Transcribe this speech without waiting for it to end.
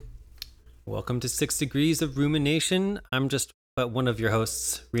Welcome to 6 Degrees of Rumination. I'm just but one of your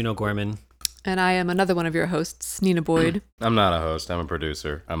hosts, Reno Gorman. And I am another one of your hosts, Nina Boyd. I'm not a host. I'm a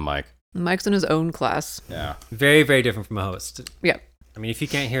producer. I'm Mike. Mike's in his own class. Yeah. Very, very different from a host. Yeah. I mean, if you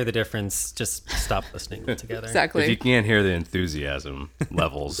can't hear the difference, just stop listening together. Exactly. If you can't hear the enthusiasm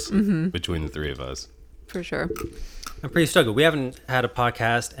levels between the three of us. For sure. I'm pretty stoked. We haven't had a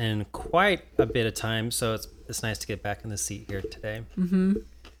podcast in quite a bit of time, so it's nice to get back in the seat here today.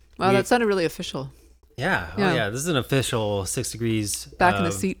 Wow, that sounded really official. Yeah. Yeah. Oh, yeah. This is an official 6 Degrees Back in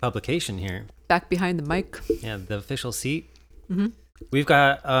the seat. publication here. Back behind the mic. Yeah, the official seat. We've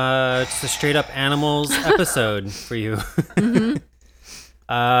got just a straight up animals episode for you.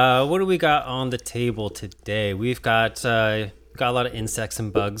 What do we got on the table today? We've got a lot of insects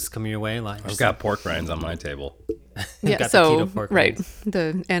and bugs coming your way. Like I've got pork rinds on my table. Yeah, got the so, keto pork right. rinds.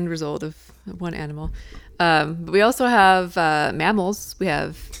 The end result of one animal. But we also have mammals. We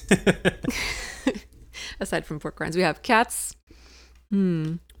have, aside from pork rinds, we have cats.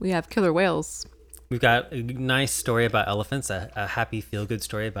 We have killer whales. We've got a nice story about elephants, a happy feel-good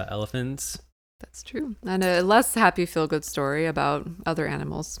story about elephants. That's true. And a less happy feel-good story about other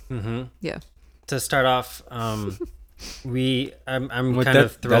animals. Mm-hmm. Yeah. To start off, I'm kind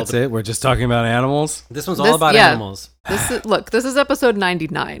of thrilled. That's it? We're just talking about animals? This one's This- all about yeah. animals. This is episode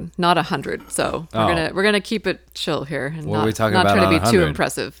 99, not 100. So Oh. we're gonna keep it chill here and What are not, we talking not about try to on be too 100?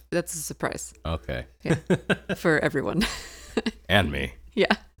 impressive. That's a surprise Okay. for everyone. And me.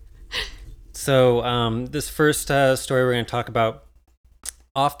 Yeah. So this first story we're going to talk about,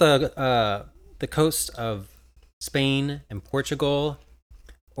 off the coast of Spain and Portugal,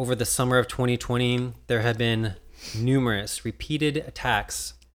 over the summer of 2020, there have been numerous repeated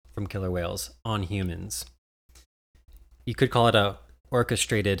attacks from killer whales on humans. You could call it a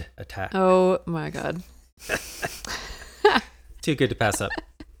orchestrated attack. Oh my God. Too good to pass up.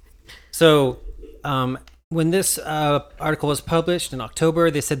 So, when this article was published in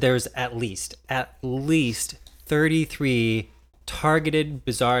October, they said there was at least 33 targeted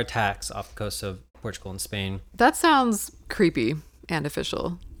bizarre attacks off the coast of Portugal and Spain. That sounds creepy and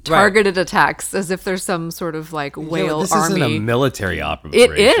official. Right. Targeted attacks, as if there's some sort of like whale this army. isn't a military operation.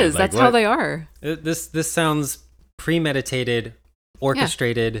 It is. Like, That's how what? they are. This sounds premeditated,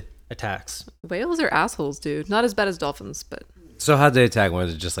 orchestrated attacks. Whales are assholes, dude. Not as bad as dolphins, but So how'd they attack?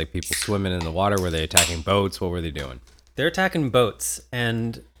 Was it just like people swimming in the water? Were they attacking boats? What were they doing? They're attacking boats,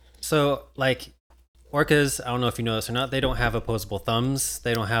 and so like orcas, I don't know if you know this or not, they don't have opposable thumbs.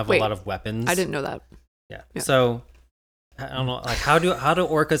 They don't have a Wait, lot of weapons. I didn't know that. Yeah. Yeah. So I don't know, like how do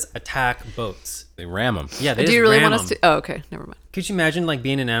orcas attack boats? They ram them. Yeah, they Do just you really ram want us them. to? Oh, okay. Never mind. Could you imagine like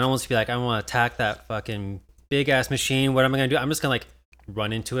being an animal to be like, I want to attack that fucking big ass machine? What am I gonna do? I'm just gonna like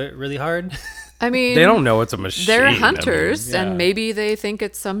run into it really hard. I mean, They don't know it's a machine. they're I mean, hunters, yeah. and maybe they think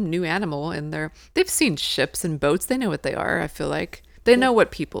it's some new animal, and they've seen ships and boats. They know what they are. I feel like they know what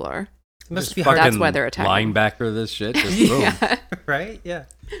people are. It must Just be hard, That's fucking why they're attacking. Linebacker this shit. Just boom. Yeah. right? Yeah.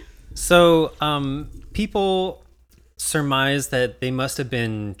 So people surmise that they must have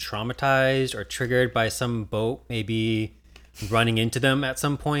been traumatized or triggered by some boat, maybe running into them at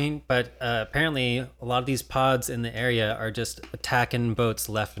some point. But apparently, a lot of these pods in the area are just attacking boats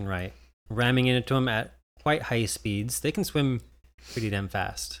left and right, ramming into them at quite high speeds. They can swim pretty damn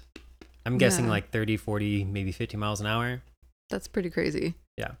fast. I'm guessing Yeah. like 30, 40, maybe 50 miles an hour. That's pretty crazy.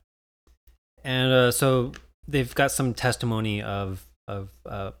 Yeah. And so they've got some testimony of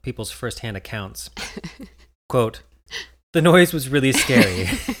people's firsthand accounts. Quote, "The noise was really scary."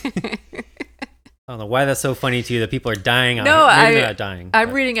 I don't know why that's so funny to you that people are dying on No, it. Maybe they're not dying. I'm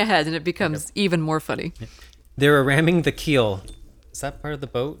but reading ahead, and it becomes even more funny. They were ramming the keel. Is that part of the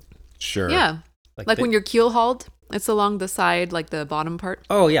boat? Sure. Yeah, like they- when you're keel hauled, it's along the side, like the bottom part.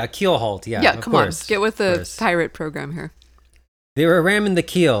 Oh, yeah, keel halt. Yeah, Yeah, of come course, on, get with of the course. pirate program here. They were ramming the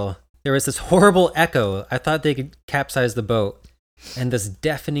keel. There was this horrible echo. I thought they could capsize the boat. And this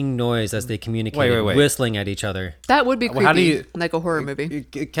deafening noise as they communicated, Wait. whistling at each other. That would be Well, creepy, how do you- like a horror movie.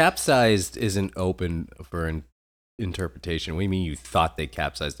 Capsized isn't open for interpretation. We mean you thought they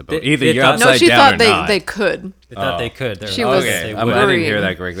capsized the boat. They- Either they you're thought- No, upside she down thought or they not. they could. They thought Oh. they could. They were She like, was- they Okay, would. I didn't worrying. hear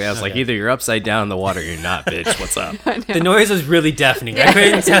that correctly. I was like, Okay. either you're upside down in the water or you're not, bitch. What's up? I know. The noise was really deafening. I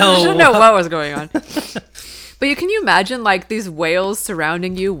couldn't tell. I didn't know what was going on. But can you imagine like these whales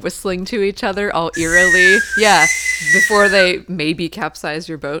surrounding you, whistling to each other all eerily? Yeah, before they maybe capsize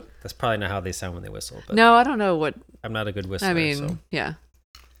your boat. That's probably not how they sound when they whistle. But No, I don't know what. I'm not a good whistler. I mean, so. yeah.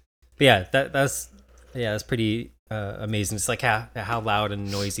 But yeah, that's pretty amazing. It's like how loud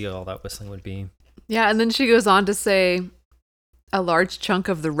and noisy all that whistling would be. Yeah, and then she goes on to say a large chunk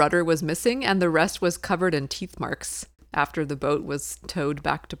of the rudder was missing and the rest was covered in teeth marks. after the boat was towed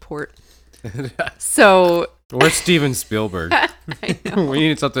back to port. So Where's Steven Spielberg? We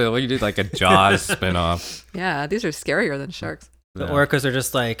need something. We need like a Jaws spinoff. yeah, these are scarier than sharks. The Yeah. orcas are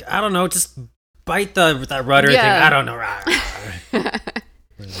just like, I don't know, just bite that rudder Yeah. thing. I don't know.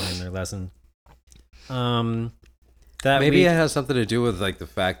 They learn their lesson. That Maybe week, it has something to do with like the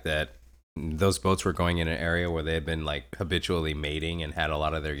fact that those boats were going in an area where they had been like habitually mating and had a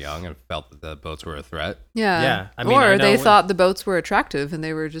lot of their young and felt that the boats were a threat. Yeah. Yeah, I mean, or I they know- thought the boats were attractive and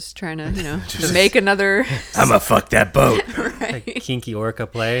they were just trying to, to make another. I'm gonna fuck that boat. Right. kinky orca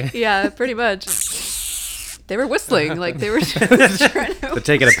play. Yeah, pretty much. They were whistling like they were just trying to. They're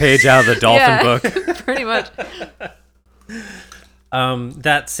taking a page out of the dolphin Yeah, book. pretty much.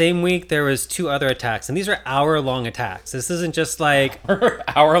 That same week, there was 2 other attacks, and these are hour-long attacks. This isn't just like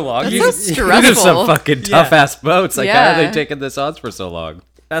Hour long. That's These so are some stressful. fucking tough ass boats. Like, how are Yeah. they taking this odds for so long?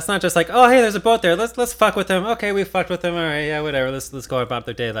 that's not just like, oh hey, there's a boat there. Let's fuck with them. Okay, we fucked with them. All right, yeah, whatever. Let's go about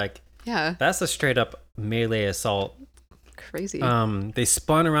their day. Like Yeah, that's a straight up melee assault. crazy. They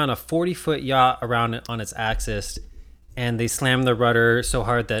spun around a 40-foot yacht around it on its axis, and they slammed the rudder so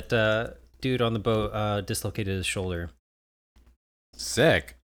hard that dude on the boat dislocated his shoulder.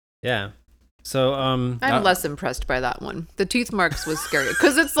 Sick. Yeah. So I'm less impressed by that one. The tooth marks was scary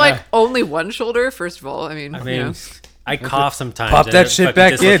because it's like only one shoulder. First of all, I mean, I cough sometimes. Pop and that it shit fucking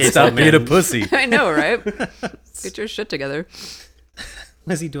back in. dislocates Stop my being a man. pussy. I know, right? Get your shit together.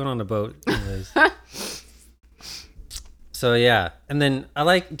 What is he doing on the boat? Anyways. So yeah, and then I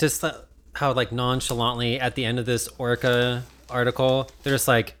like just how like nonchalantly at the end of this orca article, they're just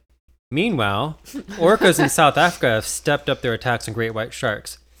like, meanwhile, orcas in South Africa have stepped up their attacks on great white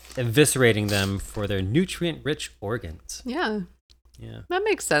sharks, eviscerating them for their nutrient-rich organs. Yeah, Yeah. that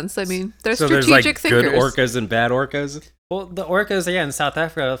makes sense. I mean, they're So there's like strategic good thinkers. orcas and bad orcas. Well, the orcas, yeah, in South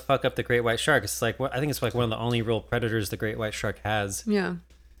Africa fuck up the great white shark. It's like I think it's like one of the only real predators the great white shark has. Yeah,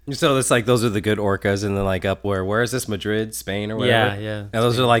 So it's like those are the good orcas, and then like up where is this, Madrid, Spain, or whatever? Yeah. And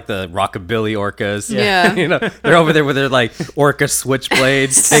those are like the rockabilly orcas. Yeah. You know, they're over there with their like orca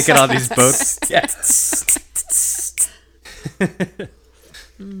switchblades taking on these boats. Yeah.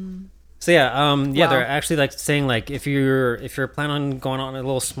 So yeah, Wow. they're actually like saying like if you're planning on going on a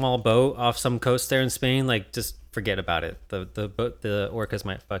little small boat off some coast there in Spain, like just forget about it. The orcas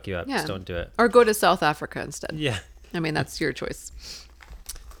might fuck you up. Yeah. Just don't do it. or go to South Africa instead. Yeah. I mean, that's your choice.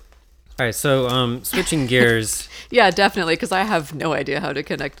 All right. So switching gears. Yeah, definitely, because I have no idea how to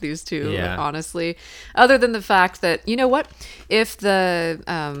connect these two, Yeah. honestly. Other than the fact that, you know what? If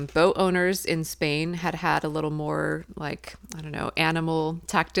the boat owners in Spain had had a little more, like, I don't know, animal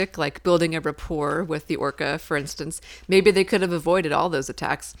tactic, like building a rapport with the orca, for instance, maybe they could have avoided all those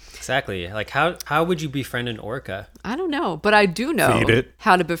attacks. Exactly. Like how would you befriend an orca? I don't know, but I do know Feed it.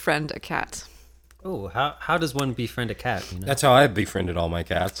 how to befriend a cat. Oh, how does one befriend a cat? You know? That's how I befriended all my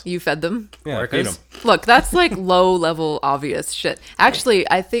cats. You fed them? Yeah, feed Orcas? 'em. Look, that's like low level obvious shit. Actually,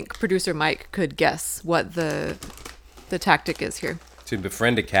 I think producer Mike could guess what the tactic is here. To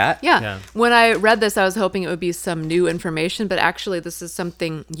befriend a cat? Yeah. Yeah. When I read this, I was hoping it would be some new information, but actually, this is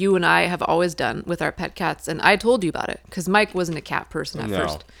something you and I have always done with our pet cats. And I told you about it because Mike wasn't a cat person at No.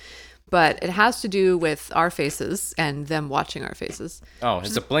 first. But it has to do with our faces and them watching our faces. Oh,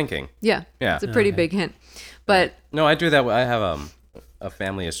 it's a blinking. Yeah. Yeah. It's a pretty big hint. But No, I do that. I have a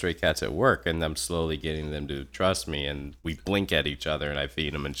family of stray cats at work, and I'm slowly getting them to trust me, and we blink at each other, and I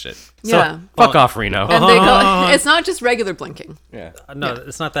feed them and shit. yeah. Fuck off, Reno. And they go, it's not just regular blinking. Yeah. No,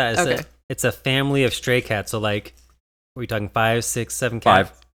 it's not that. It's Okay. it's a family of stray cats. So like, are we talking 5, 6, 7 cats?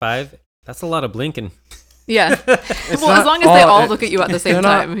 5. That's a lot of blinking. Yeah. well, as not long as they all- all look at you at the same They're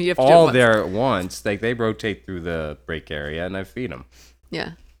not time, you have to do it all once. there at once. Like they rotate through the break area, and I feed them.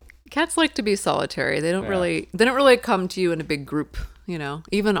 Yeah. Cats like to be solitary. They don't Yeah. really come to you in a big group, you know.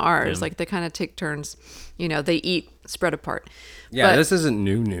 Even ours, like they kind of take turns. You know, they eat spread apart. Yeah, But- this isn't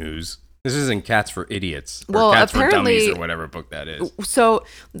new news. This isn't Cats for Idiots or Well, Cats for Dummies apparently- or whatever book that is. So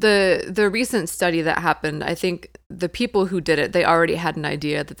the recent study that happened, I think the people who did it, they already had an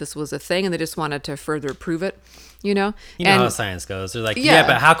idea that this was a thing, and they just wanted to further prove it. You know, You know and how science goes. They're like, Yeah. yeah,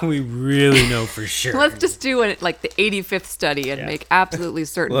 but how can we really know for sure? let's just do it like the 85th study and make absolutely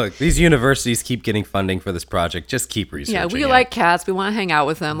certain. Look, these universities keep getting funding for this project. Just keep researching. Yeah, we it. like cats. We want to hang out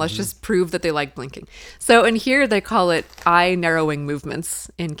with them. Let's just prove that they like blinking. So in here, they call it eye narrowing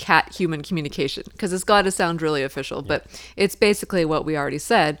movements in cat human communication because it's got to sound really official, but it's basically what we already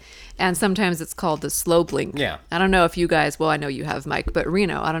said. And sometimes it's called the slow blink. Yeah. I don't know if you guys, well, I know you have, Mike, but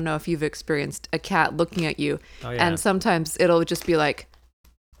Reno, I don't know if you've experienced a cat looking at you. Oh, yeah. And sometimes it'll just be like,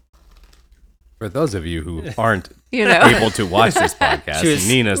 For those of you who aren't you know. able to watch this podcast. She was-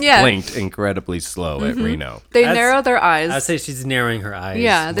 Nina Yeah. blinked incredibly slow at Reno. They That's- narrow their eyes. I'd say she's narrowing her eyes.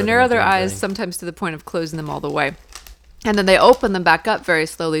 Yeah, they more narrow than their eyes anything. sometimes to the point of closing them all the way. And then they open them back up very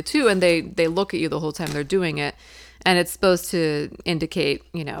slowly too, and they look at you the whole time they're doing it. And it's supposed to indicate,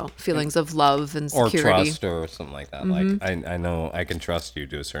 you know, feelings of love and Or security. trust or something like that. Like, I know I can trust you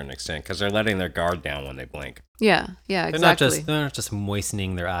to a certain extent because they're letting their guard down when they blink. Yeah, yeah, They're exactly. not just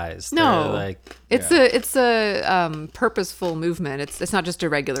moistening their eyes. No. They're like It's a purposeful movement. It's not just a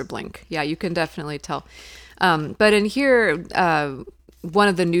regular blink. Yeah, you can definitely tell. But in here, one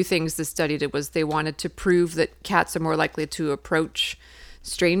of the new things this study did was they wanted to prove that cats are more likely to approach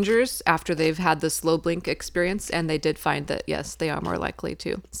strangers after they've had the slow blink experience, and they did find that yes, they are more likely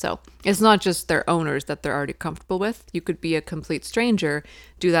to. So it's not just their owners that they're already comfortable with. You could be a complete stranger,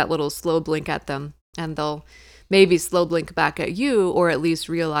 do that little slow blink at them, and they'll maybe slow blink back at you, or at least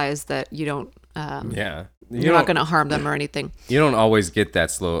realize that you don't Yeah. you're not going to harm them or anything. You don't always get that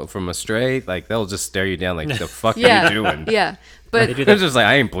slow from a stray. Like, they'll just stare you down like, the fuck Yeah, are you doing? yeah. But They do They're the, just like,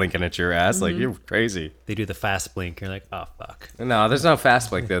 I ain't blinking at your ass. Like, you're crazy. they do the fast blink. You're like, oh fuck. No, there's no fast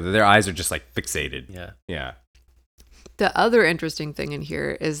blink though. Their eyes are just like fixated. Yeah. Yeah. the other interesting thing in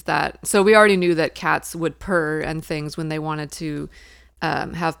here is that, so we already knew that cats would purr and things when they wanted to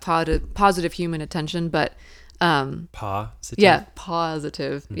have positive human attention, but Paw. yeah,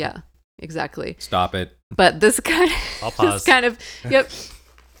 positive. Yeah, exactly. Stop it. But this kind I'll this pause. kind of, yep.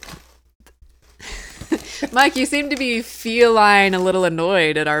 Mike, you seem to be feline, a little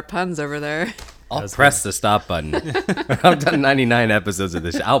annoyed at our puns over there. I'll press the stop button. I've done 99 episodes of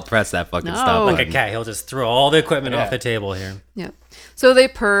this. I'll press that fucking stop No. button. Like a cat, he'll just throw all the equipment Yeah. off the table here. Yeah. So they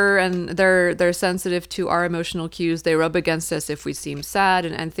purr and they're sensitive to our emotional cues. They rub against us if we seem sad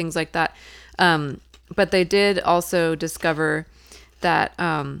and things like that. But they did also discover that,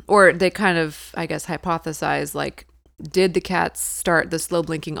 or they kind of, I guess, hypothesize, like, did the cats start the slow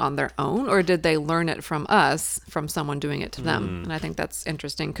blinking on their own, or did they learn it from us, from someone doing it to them? And I think that's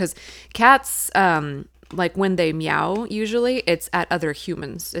interesting because cats, like when they meow, usually it's at other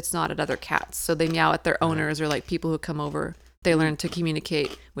humans. It's not at other cats. So they meow at their owners or like people who come over. They learn to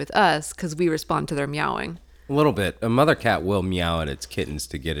communicate with us because we respond to their meowing. A little bit. A mother cat will meow at its kittens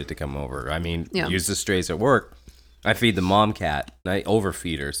to get it to come over. I mean, Yeah. use the strays at work. I feed the mom cat. I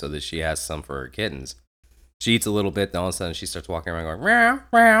overfeed her so that she has some for her kittens. She eats a little bit, then all of a sudden she starts walking around going, meow,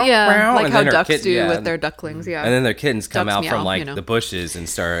 meow, Yeah, meow. like And how then her ducks do yeah, with their ducklings. Yeah. And then their kittens come Ducks out meow, from like you know. the bushes and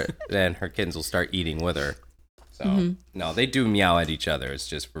start, and her kittens will start eating with her. So, Mm-hmm. no, they do meow at each other. It's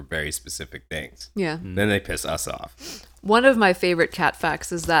just for very specific things. Yeah. Then they piss us off. One of my favorite cat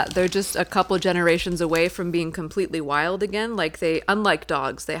facts is that they're just a couple generations away from being completely wild again. Like they, unlike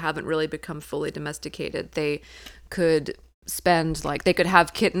dogs, they haven't really become fully domesticated. They could spend like, they could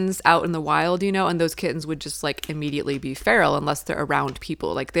have kittens out in the wild, you know, and those kittens would just like immediately be feral unless they're around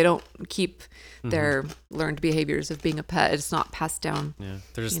people. Like they don't keep their learned behaviors of being a pet. It's not passed down. Yeah,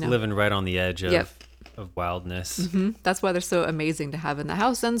 they're just You know. living right on the edge of Yep. of wildness. That's why they're so amazing to have in the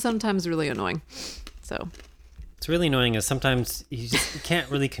house and sometimes really annoying. So It's really annoying is sometimes you can't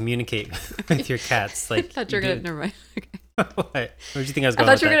really communicate with your cats. I Like, thought you were going to, never mind. Okay. what? Where did you think I was I going?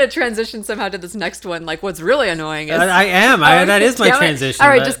 thought with you were that? going to transition somehow to this next one. Like, what's really annoying is. I am. Oh, That is my damn it. transition. All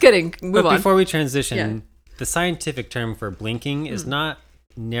right, but- just kidding. Move But on. before we transition, Yeah. the scientific term for blinking is not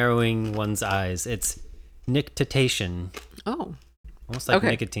narrowing one's eyes. It's nictitation, Oh, almost like Okay.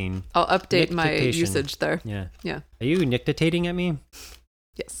 nicotine. I'll update my Nictitation. usage there. Yeah. Yeah. Are you nictitating at me?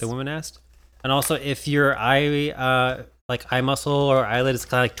 Yes. The woman asked. And also, if your eye, like eye muscle or eyelid is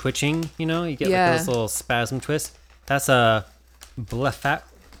kind of like twitching, you know, you get Yeah. like those little spasm twists. That's a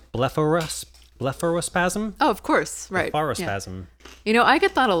blepharospasm. Oh, of course. Right. Yeah. Blepharospasm. You know, I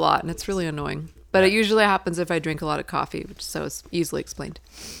get that a lot, and it's really annoying. But it usually happens if I drink a lot of coffee, which so it's easily explained.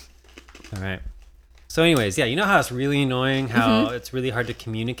 All right. So, anyways, yeah, you know how it's really annoying, how Mm-hmm. it's really hard to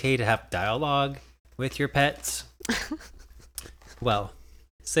communicate, to have dialogue with your pets? Well,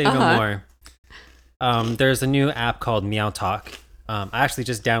 say no Uh-huh. more. There's a new app called Meow Talk. I actually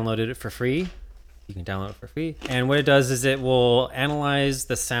just downloaded it for free. You can download it for free. And what it does is it will analyze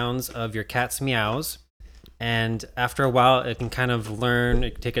the sounds of your cat's meows. And after a while, it can kind of learn,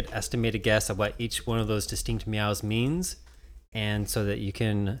 it can take an estimated guess of what each one of those distinct meows means. And so that you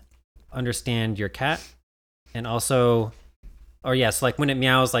can understand your cat. And also, or yes, like when it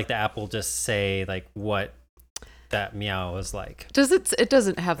meows, like the app will just say like what that meow is like. Does it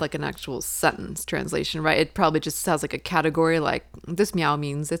doesn't have like an actual sentence translation, right? It probably just sounds like a category, like this meow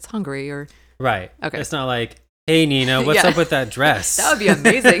means it's hungry, or Right. Okay. It's not like, hey, Nina, what's Yeah. up with that dress? that would be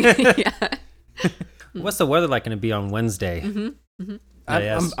amazing. Yeah. What's the weather like going to be on Wednesday?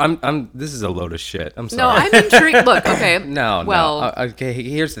 Yes. This is a load of shit. I'm No, sorry. I'm intrigued. Look, okay. No. Well, Okay,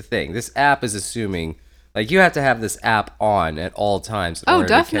 here's the thing. This app is assuming, like, you have to have this app on at all times. in oh, order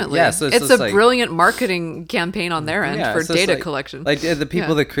to definitely. Yeah, so it's just a like, brilliant marketing campaign on their end yeah, for so it's data like- collection. Like, the people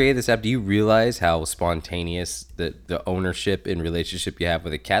Yeah. that create this app, do you realize how spontaneous the ownership and relationship you have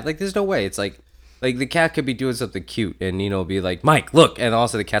with a cat? Like, there's no way. It's like the cat could be doing something cute and, be like, Mike, look. And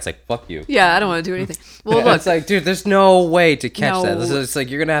also the cat's like, fuck you. Yeah, I don't want to do anything. Well, Yeah, look, it's like, dude, there's no way to catch that. No. It's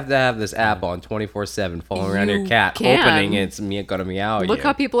like you're gonna have this app on 24/7, following around your You cat, can. opening it, it's gonna meow at look you.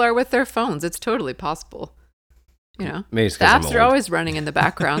 how people are with their phones. It's totally possible. Maybe it's The 'cause I'm apps are old. always running in the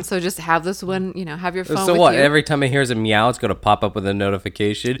background, so just have this one. Have your phone So with what? you. Every time it hears a meow, it's gonna pop up with a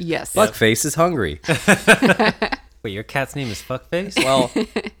notification. Yes. Fuckface is hungry. Wait, your cat's name is Fuckface? Well,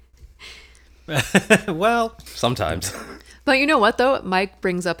 Well, sometimes. But you know what, though? Mike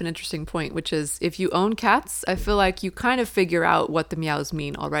brings up an interesting point, which is if you own cats, I feel like you kind of figure out what the meows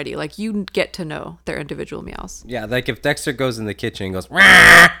mean already. Like, you get to know their individual meows. Yeah, like if Dexter goes in the kitchen and goes,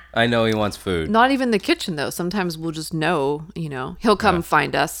 "Rah!" I know he wants food. Not even the kitchen, though. Sometimes we'll just know, he'll come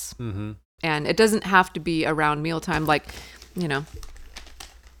find us. Mm-hmm. And it doesn't have to be around mealtime. Like,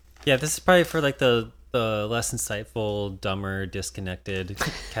 yeah, this is probably for like the less insightful, dumber, disconnected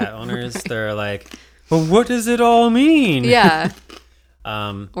cat owners. They're like, but what does it all mean? yeah.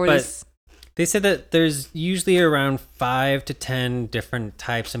 Or Or but this, they said that there's usually around 5 to 10 different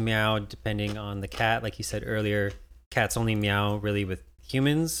types of meow depending on the cat. Like you said earlier, cats only meow really with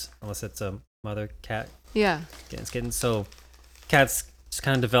humans, unless it's a mother cat yeah. getting kittens. So cats just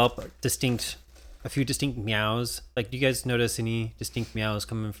kind of develop a few distinct meows. Like, do you guys notice any distinct meows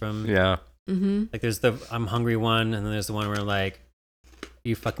coming from? Yeah. Mm-hmm. Like, there's the I'm hungry one, and then there's the one where I'm like, are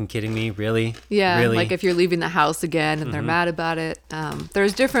you fucking kidding me? Really? Yeah, Really? like if you're leaving the house again and they're mad about it.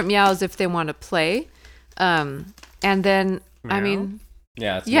 There's different meows if they want to play. And then, I Meow? mean,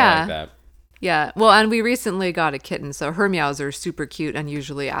 Yeah, it's Yeah. more like that. yeah. Well, and we recently got a kitten, so her meows are super cute and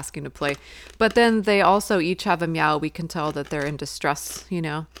usually asking to play. But then they also each have a meow. We can tell that they're in distress,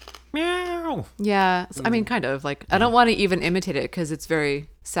 Meow. Yeah. I mean, kind of. Like, I don't want to even imitate it because it's very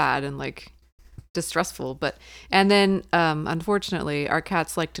sad and like distressful. And then, unfortunately, our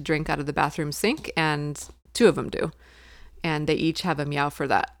cats like to drink out of the bathroom sink, and 2 of them do. And they each have a meow for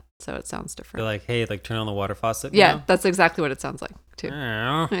that. So it sounds They're different. like, hey, like turn on the water faucet. Yeah, meow. that's exactly what it sounds like, too.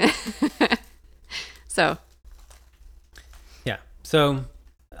 Meow. So, Yeah. So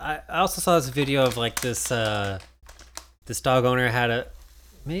I also saw this video of like this dog owner had I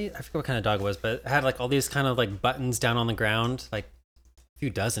forget what kind of dog it was, but it had like all these kind of like buttons down on the ground, like a few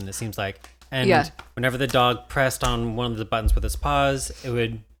dozen it seems like. And Yeah. whenever the dog pressed on one of the buttons with its paws, it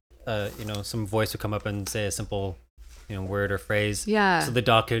would some voice would come up and say a simple word or phrase. yeah. So the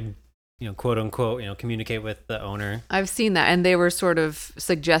dog could quote unquote communicate with the owner. I've seen that, and they were sort of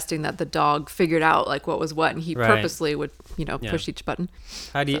suggesting that the dog figured out like what was what, and he Right. purposely would, Yeah. push each button.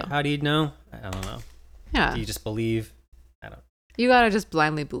 How do you So. how do you know? I don't know. Yeah, Do you just believe? I don't you gotta just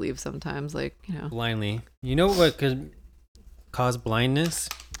blindly believe sometimes, like blindly. You know what could cause blindness?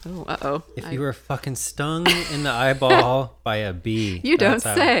 Oh, uh-oh. If you were fucking stung in the eyeball by a bee. You don't That's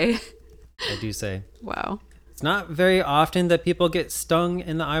how- say. I do say. Wow. It's not very often that people get stung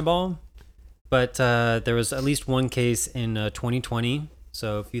in the eyeball, but there was at least one case in 2020.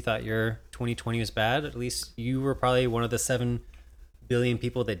 So if you thought your 2020 was bad, at least you were probably one of the 7 billion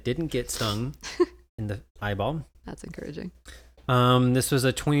people that didn't get stung in the eyeball. That's encouraging. This was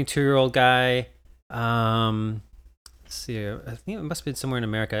a 22-year-old guy. Let's see here. I think it must have been somewhere in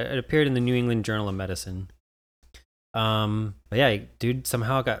America. It appeared in the New England Journal of Medicine. But yeah, dude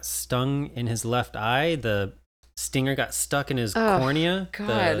somehow got stung in his left eye. The stinger got stuck in his Oh, cornea, the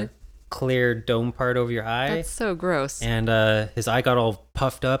God. clear dome part over your eye, That's so gross. and his eye got all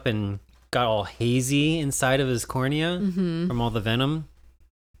puffed up and got all hazy inside of his cornea from all the venom.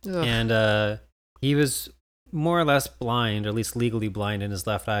 Ugh. And he was more or less blind, or at least legally blind, in his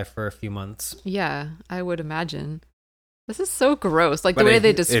left eye for a few months. Yeah, I would imagine. This is so gross. Like But the way it-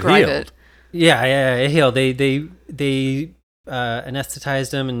 they it describe healed. it. Yeah, it healed. They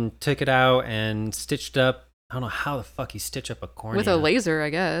anesthetized him and took it out and stitched up. I don't know how the fuck you stitch up a cornea. With a laser, I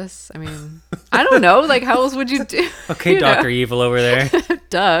guess. I mean, I don't know. Like, how else would you do? Okay, you know? Dr. Evil over there.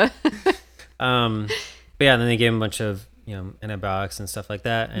 Duh. But yeah, then they gave him a bunch of antibiotics and stuff like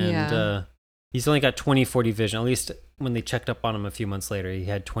that, and Yeah. he's only got 20/40 vision. At least when they checked up on him a few months later, he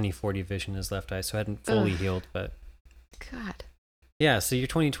had 20/40 vision in his left eye, so it hadn't fully Ugh. healed. But God. yeah, so your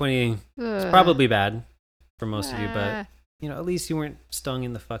 2020 is Ugh. probably bad for most of you, Ah, but at least you weren't stung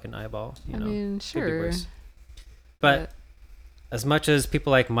in the fucking eyeball. I mean, Could be sure. worse. But as much as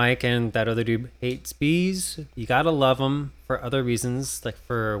people like Mike and that other dude hates bees, you gotta love them for other reasons. Like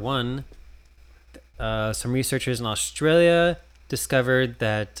for one, some researchers in Australia discovered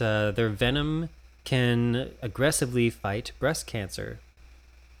that their venom can aggressively fight breast cancer.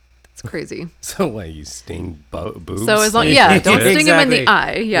 It's crazy. So what, you sting boobs? So as long, yeah, don't sting him in the Exactly.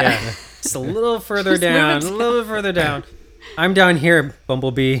 eye. Yeah. Just a little further down, a little bit further down. I'm down here,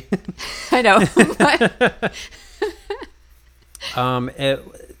 Bumblebee. I know.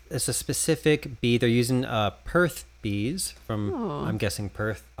 It's a specific bee. They're using Perth bees from, I'm guessing,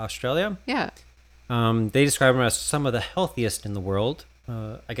 Perth, Australia. Yeah. They describe them as some of the healthiest in the world.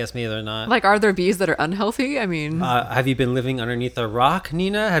 I guess maybe they're not. Like, are there bees that are unhealthy? I mean, Have you been living underneath a rock,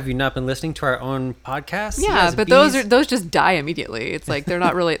 Nina? Have you not been listening to our own podcast? yeah, Yes, but bees- those just die immediately. It's like they're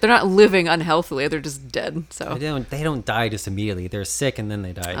not living unhealthily. They're just dead. So They don't die just immediately. They're sick and then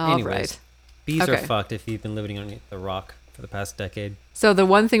they die. All Anyways, right. bees are Okay. fucked if you've been living underneath the rock for the past decade. So the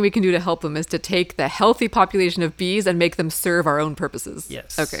one thing we can do to help them is to take the healthy population of bees and make them serve our own purposes.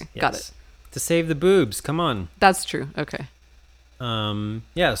 Yes. Okay, got it. To save the boobs. Come on. That's true. Okay.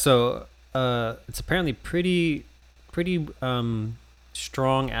 Yeah. So it's apparently pretty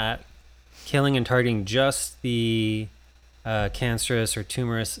strong at killing and targeting just the cancerous or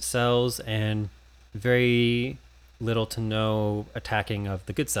tumorous cells, and very little to no attacking of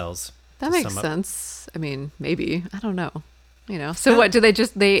the good cells. That to makes sum up. sense. I mean, maybe. I don't know. So what do they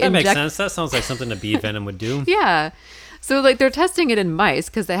That inject? makes sense. That sounds like something a bee venom would do. Yeah. So like they're testing it in mice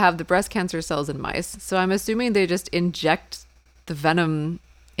because they have the breast cancer cells in mice. So I'm assuming they just inject the venom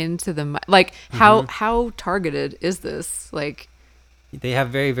into the like how targeted is this? Like They have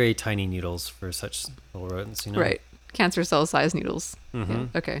very, very tiny needles for such little rodents, you know? right. Cancer cell size needles. Mm-hmm. Yeah.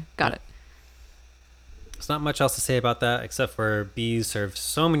 Okay, got it. There's not much else to say about that except for bees serve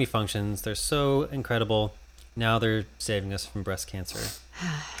so many functions. They're so incredible. Now they're saving us from breast cancer.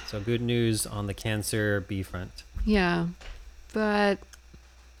 So good news on the cancer bee front. Yeah. But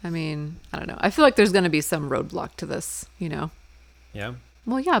I mean, I don't know. I feel like there's going to be some roadblock to this, Yeah?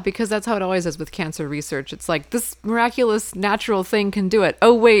 Well, yeah, because that's how it always is with cancer research. It's like this miraculous natural thing can do it.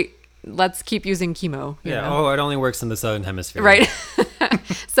 Oh, wait, let's keep using chemo. you Yeah. know? Oh, it only works in the southern hemisphere. Right.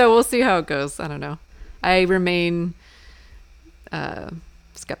 So we'll see how it goes. I don't know. I remain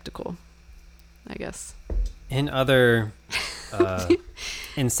skeptical, I guess. In other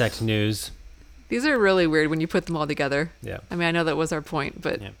insect news, These are really weird when you put them all together. yeah. I mean, I know that was our point,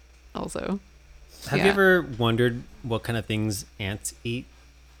 but Yeah. also. Have Yeah. you ever wondered what kind of things ants eat?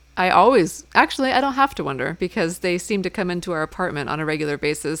 I don't have to wonder because they seem to come into our apartment on a regular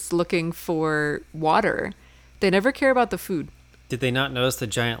basis looking for water. They never care about the food. Did they not notice the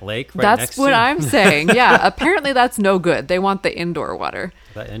giant lake right That's next what to I'm saying. Yeah, apparently that's no good. They want the indoor water.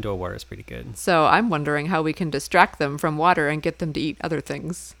 That indoor water is pretty good. So I'm wondering how we can distract them from water and get them to eat other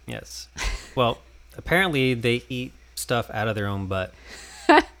things. Yes. Well, apparently they eat stuff out of their own butt.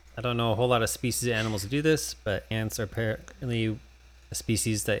 I don't know a whole lot of species of animals that do this, but ants are apparently a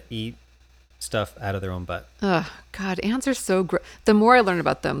species that eat stuff out of their own butt. Ugh, God, ants are so gross. The more I learn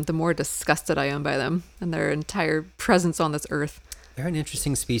about them, the more disgusted I am by them and their entire presence on this earth. They're an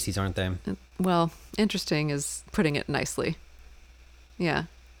interesting species, aren't they? Well, interesting is putting it nicely. Yeah.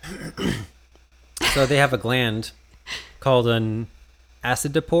 So they have a gland called an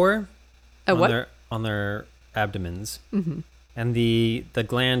acidopore A what? on their abdomens. Mm-hmm. And the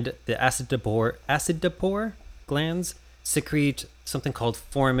gland, the acidopore glands secrete something called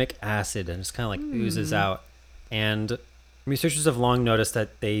formic acid, and it's kind of like oozes out. And researchers have long noticed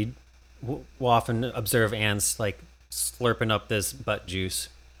that they will often observe ants like slurping up this butt juice,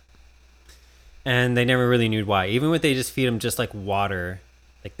 and they never really knew why. Even when they just feed them just like water,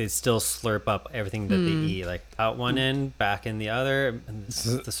 like they still slurp up everything that they eat, like out one end, back in the other, and it's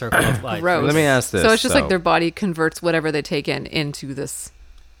the circle of life. Gross. Let me ask this. So it's just like though. their body converts whatever they take in into this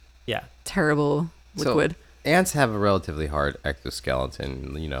Yeah. terrible liquid. So, ants have a relatively hard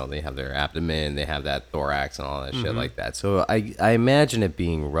exoskeleton. They have their abdomen, they have that thorax and all that shit like that. So I imagine it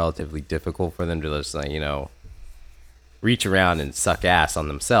being relatively difficult for them to just, reach around and suck ass on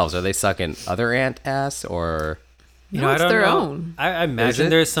themselves. Are they sucking other ant ass or... No, I it's don't their know. own. I imagine Is it-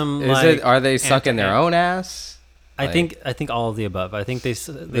 there's some Are they sucking their ant-to-ant. own ass? I think all of the above. I think they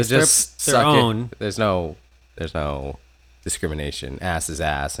They're slurp just their sucking. own. There's no discrimination. Ass is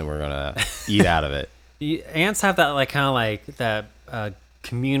ass, and we're gonna eat out of it. Ants have that kind of like that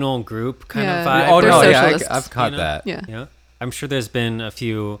communal group kind Yeah. of vibe. Oh They're no, yeah, socialists, I've caught you know? that. Yeah. You know, I'm sure there's been a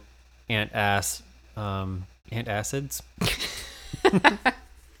few ant acids.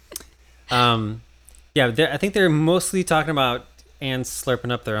 Yeah, I think they're mostly talking about ants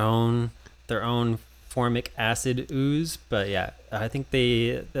slurping up their own formic acid ooze, but yeah, I think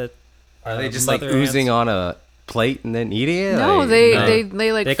Are they just like oozing on a plate and then eating it? No, Like,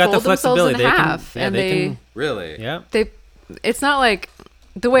 they like They got the fold themselves in flexibility. They can- half, yeah, and they they can- really? Yeah. it's not like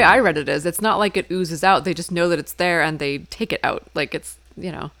the way I read it is it's not like it oozes out. They just know that it's there and they take it out. Like it's,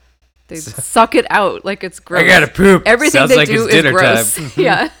 they suck it out like it's gross. I gotta poop. Everything Sounds they like do it's is dinner gross. time.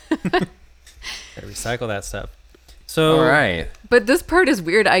 Yeah. Gotta recycle that stuff. So All right. But this part is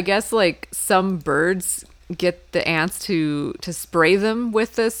weird. I guess like some birds get the ants to spray them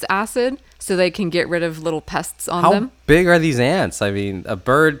with this acid so they can get rid of little pests on How them. big are these ants? I mean, the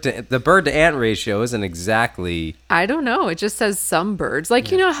bird to ant ratio isn't exactly. I don't know. It just says some birds.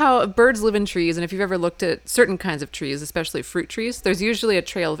 Like, you know how birds live in trees, and if you've ever looked at certain kinds of trees, especially fruit trees, there's usually a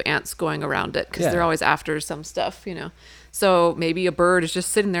trail of ants going around it because Yeah. they're always after some stuff, So maybe a bird is just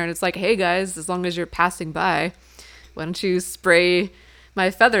sitting there and it's like, hey guys, as long as you're passing by, why don't you spray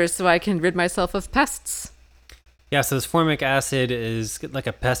my feathers so I can rid myself of pests? yeah, so this formic acid is like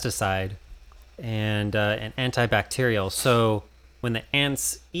a pesticide and an antibacterial. So when the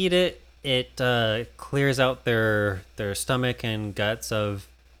ants eat it, it clears out their stomach and guts of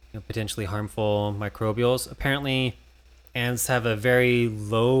potentially harmful microbials. Apparently, ants have a very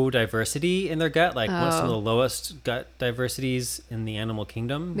low diversity in their gut, like one of the lowest gut diversities in the animal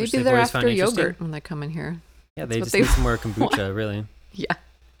kingdom. which Maybe they've they're always found after interesting. yogurt when they come in here. Yeah, they That's just what need some more kombucha, really. Yeah,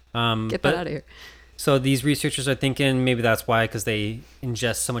 get but- that out of here. So these researchers are thinking maybe that's why, because they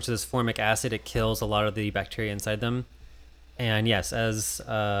ingest so much of this formic acid, it kills a lot of the bacteria inside them. And yes, as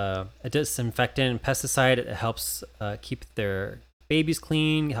a disinfectant and pesticide, it helps keep their babies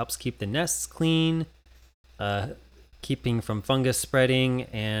clean, helps keep the nests clean, keeping from fungus spreading.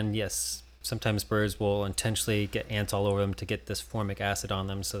 And yes, sometimes birds will intentionally get ants all over them to get this formic acid on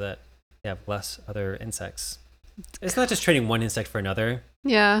them so that they have less other insects. It's not just trading one insect for another.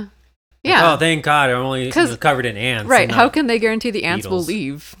 Yeah. Like, Yeah. oh, thank God, I'm only 'Cause- covered in ants. Right. and How not- can they guarantee the ants will beetles.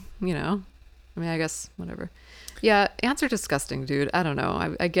 leave? I mean, I guess whatever. Yeah, ants are disgusting, dude. I don't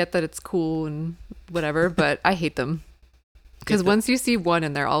know. I get that it's cool and whatever, but I hate them. Because the- once you see one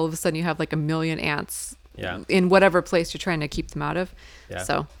in there, all of a sudden you have like a million ants Yeah. in whatever place you're trying to keep them out of. Yeah.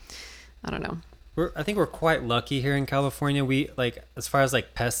 So, I don't know. I think we're quite lucky here in California. We as far as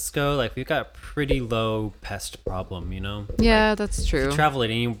like pests go, like we've got a pretty low pest problem, Yeah, that's true. Travel at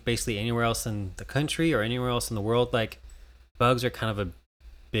basically anywhere else in the country or anywhere else in the world, like bugs are kind of a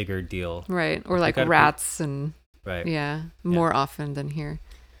bigger deal. Right. Or like gotta be- rats and, Right. yeah, more often than here.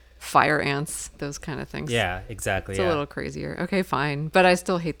 Fire ants, those kind of things. Yeah, exactly. It's yeah. a little crazier. Okay, fine. But I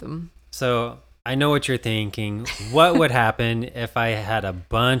still hate them. So I know what you're thinking. What would happen if I had a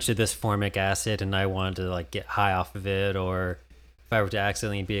bunch of this formic acid and I wanted to like get high off of it, or if I were to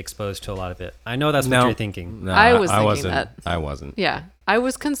accidentally be exposed to a lot of it? I know that's what you're thinking. No, I was thinking wasn't. that. I wasn't. Yeah, I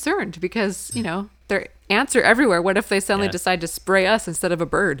was concerned because, their ants are everywhere. What if they suddenly Yeah. decide to spray us instead of a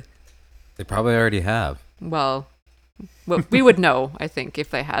bird? They probably already have. Well, we would know, I think,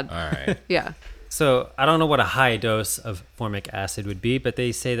 if they had. All right. Yeah. So I don't know what a high dose of formic acid would be, but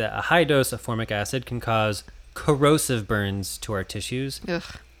they say that a high dose of formic acid can cause corrosive burns to our tissues, Ugh.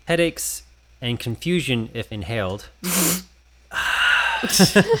 headaches, and confusion if inhaled. Mm-hmm.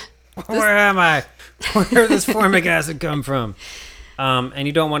 Where am I? Where did this formic acid come from? And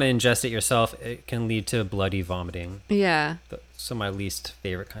you don't want to ingest it yourself. It can lead to bloody vomiting. Yeah, So my least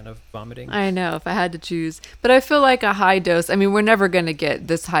favorite kind of vomiting. I know if I had to choose. But I feel like a high dose, I mean, we're never going to get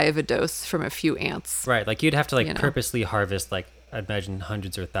this high of a dose from a few ants. Right, like you'd have to You know. purposely harvest like I'd imagine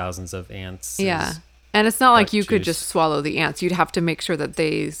hundreds or thousands of ants. Yeah. And it's not like like you could juice. just swallow the ants. You'd have to make sure that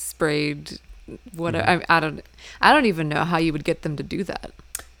they sprayed whatever. I don't even know how you would get them to do that.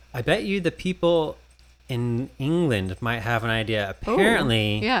 I bet you the people in England might have an idea. Oh,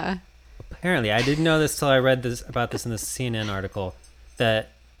 Apparently, yeah. apparently, I didn't know this till I read about this in the CNN article, that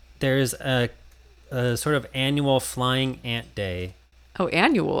there's a sort of annual flying ant day. Oh,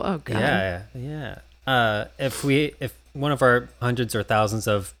 annual. Oh god. Yeah. If one of our hundreds or thousands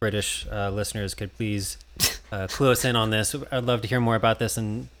of British listeners could please clue us in on this, I'd love to hear more about this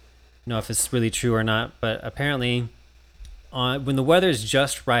and know if it's really true or not. But apparently, when the weather's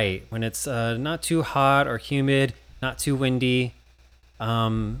just right, when it's not too hot or humid, not too windy,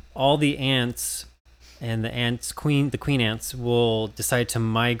 all the ants and the queen ants will decide to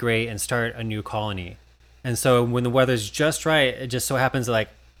migrate and start a new colony. And so when the weather's just right, it just so happens that like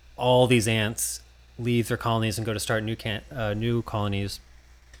all these ants leave their colonies and go to start new colonies.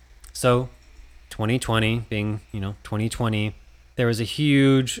 So 2020 being 2020, there was a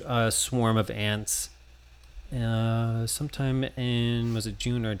huge swarm of ants sometime in, was it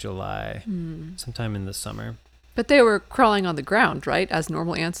June or July? Sometime in the summer. But they were crawling on the ground, right? As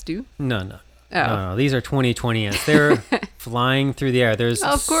normal ants do. No. No, these are 2020 ants. They're flying through the air. There's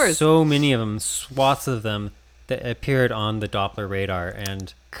Of course. so many of them, swaths of them that appeared on the Doppler radar.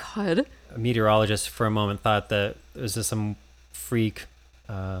 And God. a meteorologist for a moment thought that it was just some freak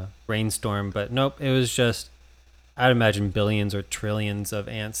rainstorm, but nope, it was just, I'd imagine billions or trillions of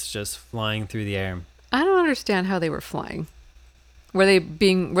ants just flying through the air. I don't understand how they were flying. Were they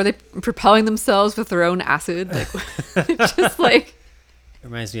propelling themselves with their own acid? Like, just like, It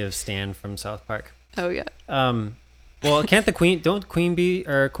reminds me of Stan from South Park. oh yeah. Well, can't don't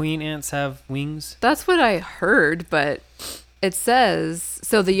queen ants have wings? That's what I heard, but it says,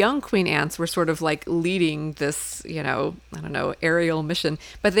 so the young queen ants were sort of like leading this, I don't know, aerial mission,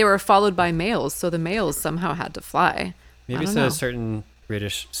 but they were followed by males, so the males somehow had to fly. Maybe it's a certain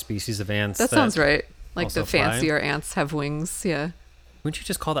British species of ants. That sounds right. Like also the fly. fancier ants have wings, yeah. Wouldn't you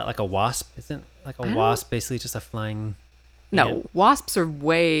just call that like a wasp? Isn't like a wasp basically just a flying No, ant? wasps are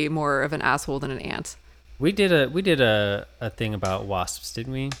way more of an asshole than an ant. We did a thing about wasps,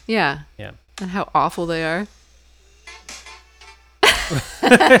 didn't we? Yeah. Yeah. And how awful they are.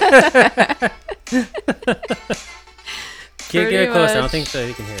 Get Pretty it close. I don't much. think that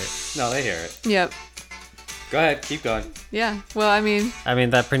you can hear it. No, they hear it. Yep. Go ahead, keep going. Yeah. Well, I mean,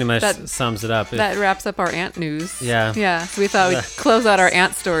 That pretty much That- sums it up. that wraps up our ant news. Yeah. Yeah. So we thought we'd close out our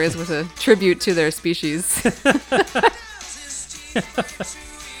ant stories with a tribute to their species.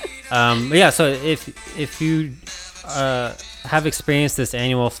 Yeah. So if you have experienced this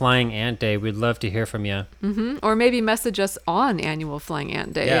annual Flying Ant Day, we'd love to hear from you. Or maybe message us on Annual Flying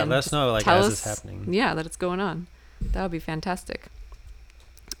Ant Day. Yeah, and let us know like tell as it's us, happening. Yeah, that it's going on. That would be fantastic.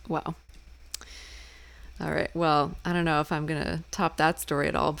 Wow. All right. Well, I don't know if I'm going to top that story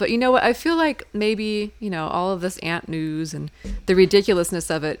at all. But you know what? I feel like maybe, all of this ant news and the ridiculousness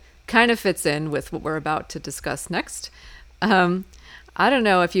of it kind of fits in with what we're about to discuss next. I don't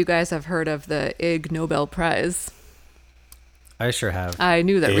know if you guys have heard of the Ig Nobel Prize. I sure have. I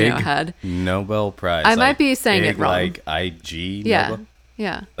knew that Reno Ig had. Nobel Prize. I might be saying it Ig, wrong. Like IG Yeah. Nobel?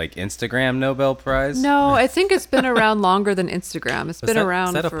 Yeah. Like Instagram Nobel Prize? No, I think it's been around longer than Instagram. It's been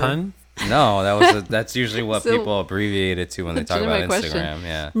around Is that for a pun? No, that's usually what So- people abbreviate it to when they talk about Legitimate question. Instagram.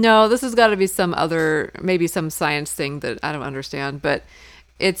 Yeah. No, this has got to be some other, maybe some science thing that I don't understand, but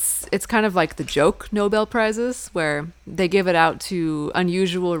it's kind of like the joke Nobel Prizes, where they give it out to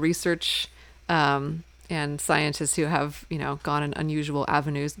unusual research and scientists who have, gone in unusual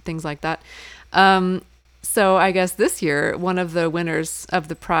avenues and things like that. So I guess this year, one of the winners of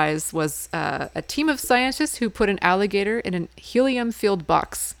the prize was a team of scientists who put an alligator in a helium-filled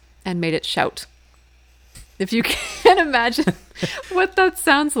box and made it shout. If you can imagine what that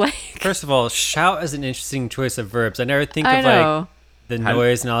sounds like. First of all, shout is an interesting choice of verbs. I never think I of know. like the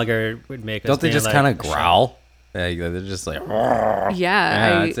noise an alligator would make. Don't they being just like, kind of shout. growl? Yeah, they're just like,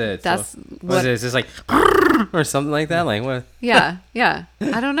 Yeah, that's it. That's So, what. is it? It's just like, or something like that. Like what? Yeah.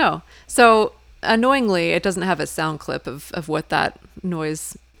 I don't know. So annoyingly, it doesn't have a sound clip of what that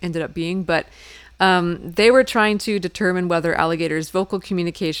noise ended up being, but they were trying to determine whether alligators' vocal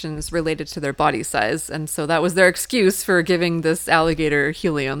communications related to their body size, and so that was their excuse for giving this alligator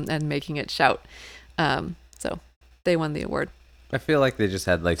helium and making it shout. So they won the award. I feel like they just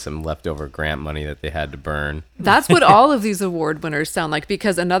had like some leftover grant money that they had to burn. That's what all of these award winners sound like,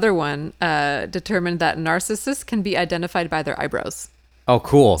 because another one determined that narcissists can be identified by their eyebrows. Oh,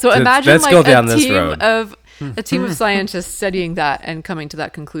 cool. So Let's imagine like go down a this team road. of a team of scientists studying that and coming to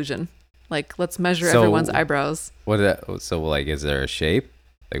that conclusion. Like, let's measure So- everyone's eyebrows. So like, is there a shape?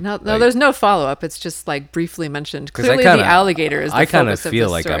 Like, No, like- there's no follow up. It's just like briefly mentioned. 'cause Clearly, the alligator is the I kind of focus of feel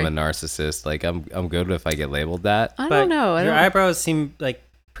this like story. I'm a narcissist. Like I'm good if I get labeled that. I But don't know. your eyebrows seem like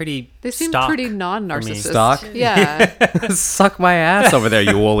pretty. They seem stock pretty for me. non-narcissist. Stock? Yeah. Suck my ass over there,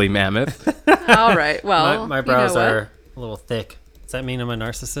 you woolly mammoth. All right. Well, My you brows know what? are a little thick. Does that mean I'm a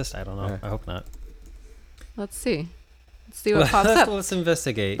narcissist? I don't know. I hope not. Let's see. Let's see what pops up. Let's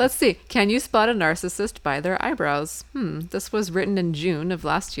investigate. Let's see. Can you spot a narcissist by their eyebrows? This was written in June of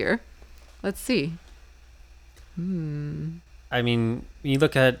last year. Let's see. I mean, you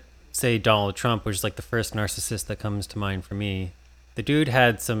look at, say, Donald Trump, which is like the first narcissist that comes to mind for me. The dude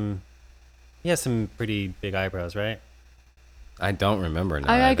had some pretty big eyebrows, right? I don't remember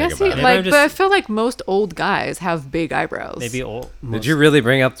now. I I guess think he about it. Maybe I'm but I just- feel like most old guys have big eyebrows. Maybe old. Did you really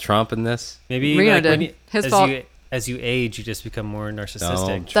bring up Trump in this? Maybe Reno like when did. you, His as fault. as you age, you just become more narcissistic.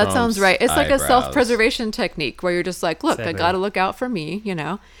 Don't. That sounds Trump's right. It's like a eyebrows. self-preservation technique where you're just like, look, I Exactly. got to look out for me,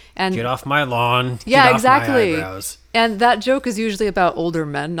 And Get off my lawn. Yeah, Get off my exactly. eyebrows. and that joke is usually about older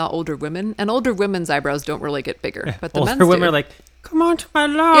men, not older women. And older women's eyebrows don't really get bigger, but the men's Older women do. are like, come on to my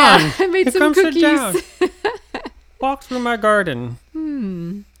lawn. Yeah, I made Here, some come sit cookies. down. Walk through my garden.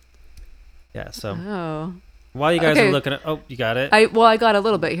 Yeah. So Oh. while you guys Okay. are looking at, you got it. I got a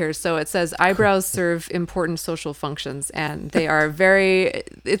little bit here. So it says eyebrows serve important social functions, and they are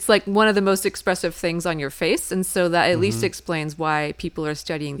it's like one of the most expressive things on your face. And so that at least explains why people are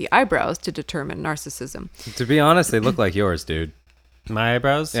studying the eyebrows to determine narcissism. To be honest, they look like yours, dude. My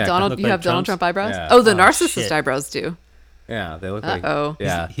eyebrows. Yeah. Donald, look you like have Donald Trump's? Trump eyebrows? Yeah. Oh, the Oh, narcissist shit. eyebrows do. Yeah, they look like. Uh-oh.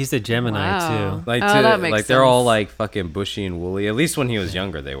 Yeah. He's a Gemini Wow. too. Like, Oh, that makes like they're all sense. like fucking bushy and woolly. At least when he was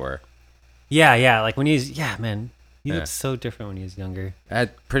younger, they were. Yeah. Like when he's man, he Yeah. looks so different when he was younger. I'm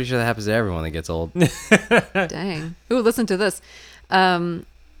pretty sure that happens to everyone that gets old. Dang. Ooh, listen to this.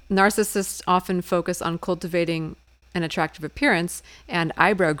 Narcissists often focus on cultivating an attractive appearance, and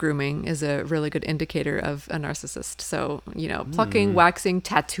eyebrow grooming is a really good indicator of a narcissist. So, plucking, waxing,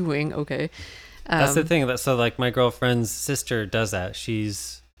 tattooing, okay. That's the thing. So like my girlfriend's sister does that.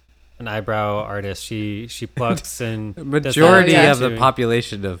 She's an eyebrow artist. She plucks and does that Majority Yeah. of the tattooing.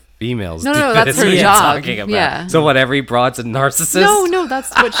 population of females. No, do no, it. that's what her you're job. talking about. Yeah. So what? Every broad's a narcissist. No,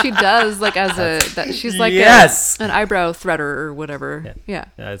 that's what she does. Like she's like Yes. an eyebrow threader or whatever. Yeah.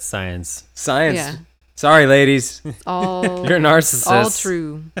 Yeah, it's science. Science. Yeah. Sorry, ladies. All You're a narcissist. all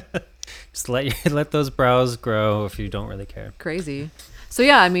true. Just let those brows grow if you don't really care. Crazy. So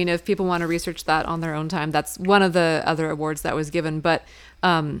yeah, I mean, if people want to research that on their own time, that's one of the other awards that was given. But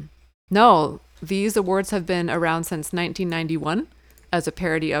no, these awards have been around since 1991 as a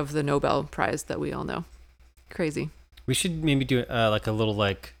parody of the Nobel Prize that we all know. Crazy. We should maybe do like a little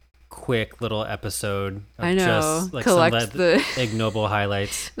quick little episode of I know. just like Collect some the ignoble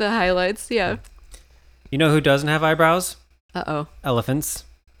highlights. the highlights. Yeah. You know who doesn't have eyebrows? Uh-oh. Elephants.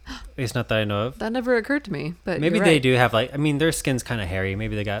 At least not that I know of. That never occurred to me, but Maybe you're they right. do have their skin's kind of hairy.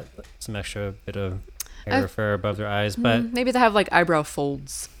 Maybe they got some extra bit of hair or I've- fur above their eyes, but Maybe they have like eyebrow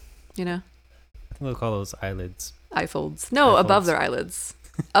folds, I think they'll call those eyelids. eye folds. No, Eye above folds. their eyelids.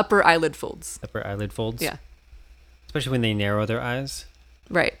 Upper eyelid folds. Upper eyelid folds. Yeah. Especially when they narrow their eyes.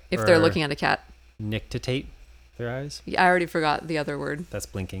 Right. If they're Or- looking at a cat. Nictitate their eyes. Yeah, I already forgot the other word. That's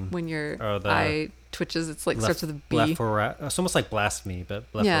blinking. When your Oh, the eye twitches, it's like starts with a B. It's almost like blasphemy,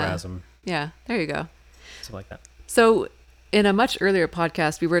 but blepharism. Yeah, there you go. Something like that. So, in a much earlier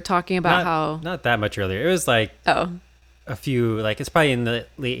podcast, we were talking about how. Not that much earlier. It was like Oh, a few, it's probably in the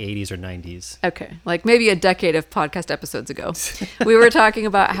late 80s or 90s. okay. Like maybe a decade of podcast episodes ago. We were talking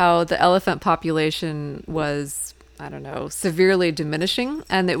about how the elephant population was, I don't know, severely diminishing.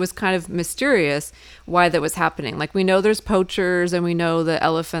 And it was kind of mysterious why that was happening. Like we know there's poachers and we know the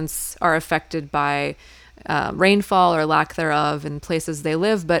elephants are affected by rainfall or lack thereof in places they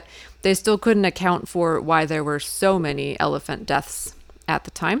live, but they still couldn't account for why there were so many elephant deaths at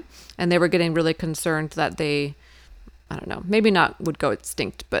the time. And they were getting really concerned that they, I don't know, maybe not would go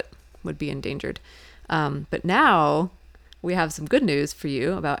extinct, but would be endangered. But now we have some good news for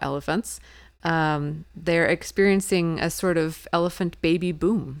you about elephants. They're experiencing a sort of elephant baby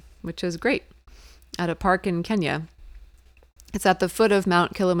boom, which is great, at a park in Kenya. It's at the foot of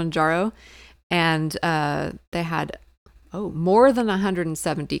Mount Kilimanjaro, and they had more than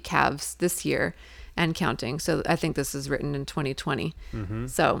 170 calves this year and counting. So I think this is written in 2020.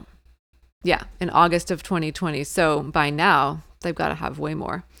 So yeah, in August of 2020. So by now they've got to have way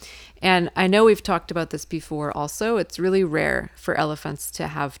more. And I know we've talked about this before also. It's really rare for elephants to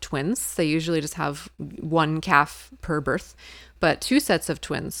have twins. They usually just have one calf per birth, but 2 sets of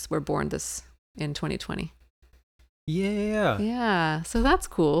twins were born in 2020. Yeah. Yeah, so that's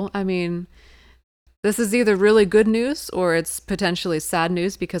cool. I mean, this is either really good news or it's potentially sad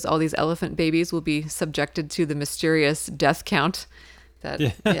news because all these elephant babies will be subjected to the mysterious death count. That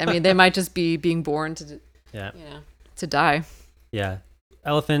I mean, they might just be being born to, Yeah. to die. Yeah.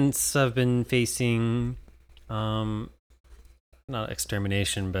 Elephants have been facing not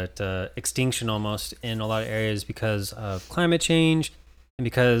extermination, but extinction almost in a lot of areas because of climate change and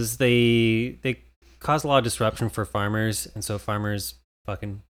because they cause a lot of disruption for farmers, and so farmers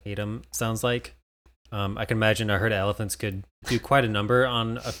fucking hate them, sounds like. I can imagine a herd of elephants could do quite a number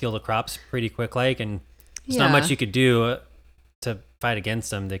on a field of crops pretty quick, and there's not much you could do to fight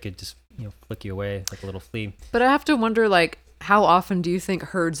against them. They could just flick you away like a little flea. But I have to wonder, how often do you think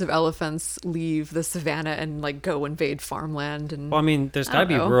herds of elephants leave the savannah and go invade farmland? And Well, I mean, there's I got to don't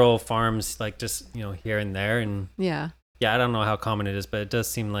be know. rural farms just here and there, and yeah, I don't know how common it is, but it does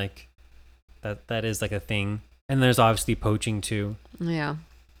seem like that is like a thing. And there's obviously poaching too. yeah.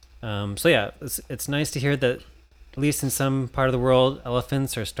 So yeah, it's nice to hear that at least in some part of the world,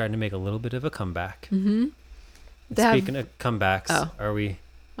 elephants are starting to make a little bit of a comeback. Mm-hmm. They have- Speaking of comebacks, Oh. are we?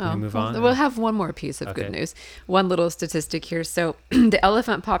 Can we move on? We'll have one more piece of Okay. good news. One little statistic here. So the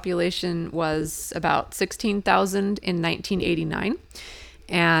elephant population was about 16,000 in 1989.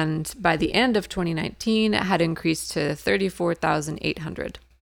 And by the end of 2019, it had increased to 34,800,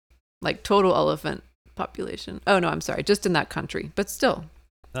 like total elephant population. Oh no, I'm sorry, just in that country, but still.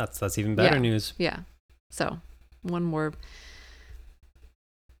 That's even better Yeah. news. Yeah. So one more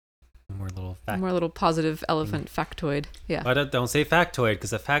More little fact. positive elephant factoid. Yeah. But don't say factoid,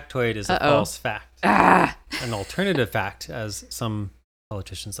 because a factoid is a Uh-oh. false fact. Ah. An alternative fact, as some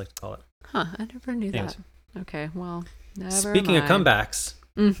politicians like to call it. Huh. I never knew Anyways. that. Okay. Well, never Speaking of mind. comebacks,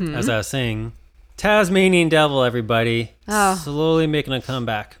 Mhm. as I was saying, Tasmanian Devil, everybody, Oh. slowly making a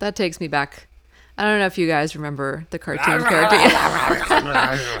comeback. That takes me back. I don't know if you guys remember the cartoon character.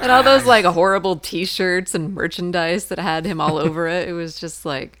 And all those like horrible t-shirts and merchandise that had him all over it. It was just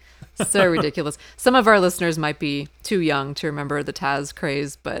like so ridiculous. Some of our listeners might be too young to remember the Taz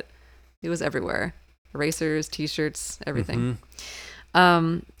craze, but it was everywhere. Racers, t-shirts, everything.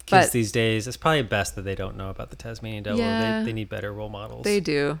 Kids But these days, it's probably best that they don't know about the Tasmanian Devil. Yeah. They need better role models. they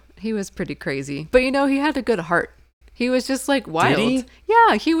do. He was pretty crazy. But you know, he had a good heart. He was just like wild. he?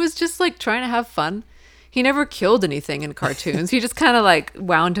 Yeah, he was just like trying to have fun. He never killed anything in cartoons. He just kind of like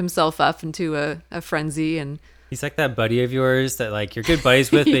wound himself up into a frenzy. And He's like that buddy of yours that like you're good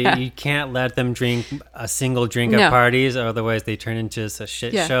buddies with, Yeah. but you can't let them drink a single drink No. at parties, or otherwise they turn into just a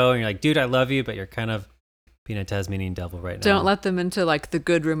shit Yeah. show. And you're like, dude, I love you, but you're kind of being a Tasmanian Devil right now. don't let them into like the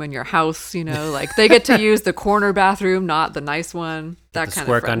good room in your house, you know, like they get to use the corner bathroom, not the nice one. That the kind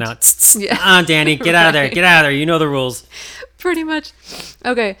squirt of friend. gun out. Yeah. Danny, get out of there. Get out of there. You know the rules. Pretty much.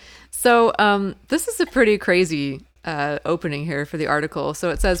 Okay. So this is a pretty crazy opening here for the article.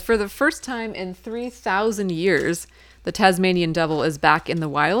 So it says, for the first time in 3,000 years, the Tasmanian Devil is back in the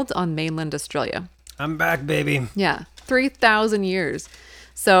wild on mainland Australia. I'm back, baby. Yeah, 3,000 years.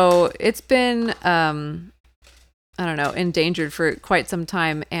 So it's been, I don't know, endangered for quite some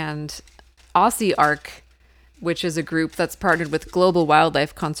time. And Aussie Ark, which is a group that's partnered with Global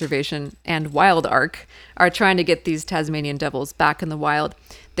Wildlife Conservation and Wild Ark, are trying to get these Tasmanian devils back in the wild.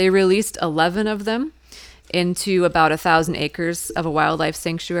 They released 11 of them into about 1,000 acres of a wildlife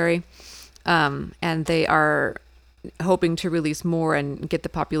sanctuary. And they are hoping to release more and get the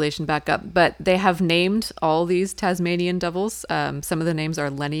population back up. But they have named all these Tasmanian devils. Some of the names are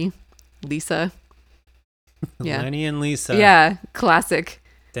Lenny, Lisa. Yeah. Lenny and Lisa. Yeah, classic.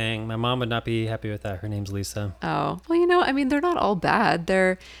 Dang, my mom would not be happy with that. Her name's Lisa. Oh, well, you know, I mean, they're not all bad.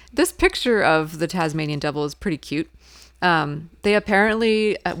 This picture of the Tasmanian devil is pretty cute. They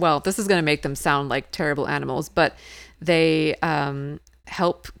apparently, well, this is going to make them sound like terrible animals, but they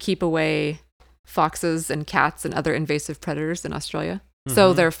help keep away foxes and cats and other invasive predators in Australia.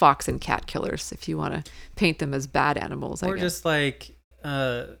 So they're fox and cat killers, if you want to paint them as bad animals, I Or guess. just like,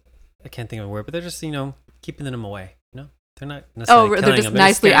 I can't think of a word, but they're just, keeping them away. They're not necessarily Oh, they're killing just them.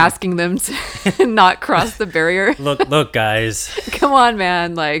 nicely scaring- asking them to not cross the barrier. Look, guys. Come on,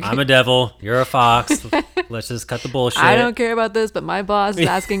 man. Like, I'm a devil. You're a fox. Let's just cut the bullshit. I don't care about this, but my boss is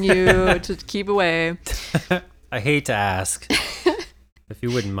asking you to keep away. I hate to ask, if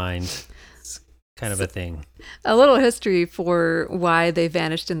you wouldn't mind. It's kind of a thing. A little history for why they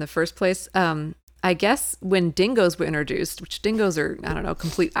vanished in the first place. I guess when dingoes were introduced, which dingoes are, I don't know,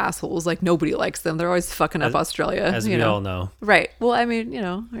 complete assholes. Like, nobody likes them. They're always fucking up Australia. As we all know. Right. Well, I mean,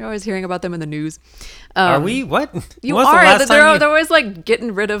 you're always hearing about them in the news. Are we? What? You When was the are. last They're time you- always like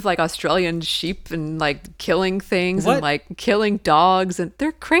getting rid of like Australian sheep and like killing things What? and like killing dogs, and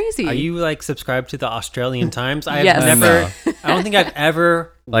they're crazy. Are you like subscribed to the Australian Times? I've Yes. never. I don't think I've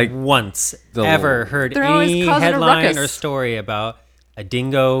ever Like, once the- ever heard They're always any causing a headline ruckus. or story about a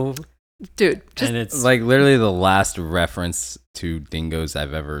dingo, Dude, just and it's like literally the last reference to dingoes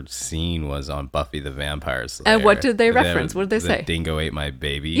I've ever seen was on Buffy the Vampire Slayer. And what did they The- reference? What did they the say? Dingo ate my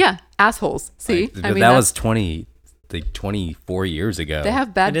baby. yeah, assholes. See, Like, I but mean that that's- was 24 years ago. They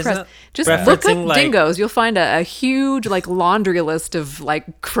have bad And isn't press. it Just look up referencing, like- dingoes. You'll find a huge like laundry list of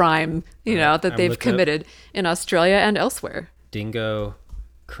like crime, that I'm they've looking up- committed in Australia and elsewhere. dingo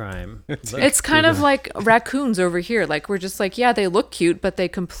crime. It's kind of like raccoons over here. Like we're just like, yeah, they look cute, but they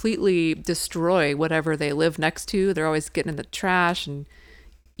completely destroy whatever they live next to. They're always getting in the trash and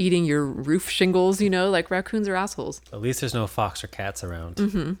eating your roof shingles, like raccoons are assholes. At least there's no fox or cats around.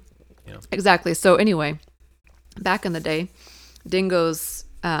 Mm-hmm. Exactly. So anyway, back in the day, dingoes,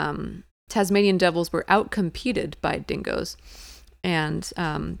 Tasmanian devils were outcompeted by dingoes, and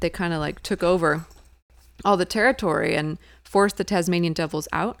they kind of like took over all the territory and forced the Tasmanian devils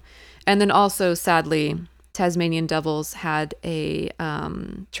out. And then also, sadly, Tasmanian devils had a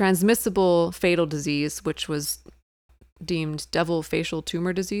transmissible fatal disease, which was deemed devil facial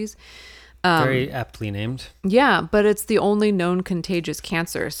tumor disease. Very aptly named. Yeah, but it's the only known contagious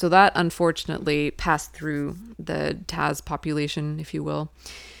cancer. So that unfortunately passed through the Taz population, if you will.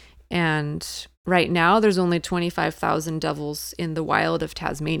 And right now, there's only 25,000 devils in the wild of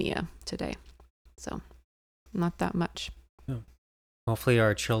Tasmania today. So not that much. Hopefully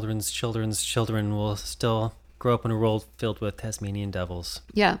our children's children will still grow up in a world filled with Tasmanian devils.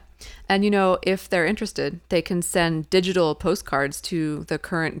 Yeah. And, if they're interested, they can send digital postcards to the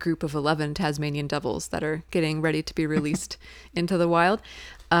current group of 11 Tasmanian devils that are getting ready to be released into the wild.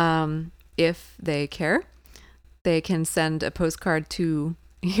 If they care, they can send a postcard to,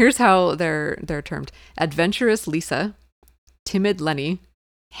 here's how they're termed: Adventurous Lisa, Timid Lenny,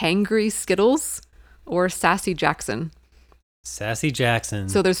 Hangry Skittles, or Sassy Jackson. Sassy Jackson.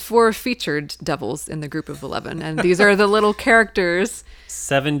 So there's 4 featured devils in the group of 11, and these are the little characters.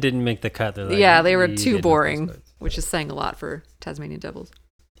 7 didn't make the cut. They're like, Yeah, they were "We too didn't boring, post it." which is saying a lot for Tasmanian devils.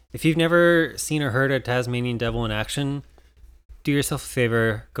 If you've never seen or heard a Tasmanian devil in action, do yourself a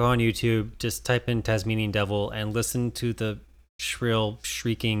favor, go on YouTube, just type in Tasmanian devil and listen to the shrill,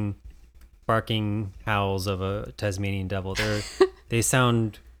 shrieking, barking howls of a Tasmanian devil. They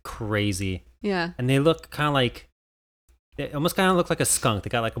sound crazy. Yeah. And they look kind of like, they almost kind of look like a skunk. They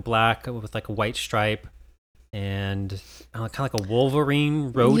got like a black with like a white stripe and kind of like a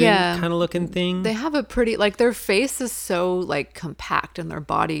Wolverine rodent kind of looking thing. They have a pretty, like, their face is so, like, compact, and their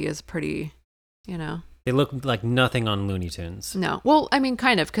body is pretty, They look like nothing on Looney Tunes. No. Well, I mean,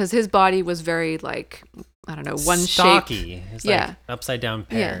 kind of, because his body was very, like, I don't know, one shape. Stocky. It's Yeah. like upside down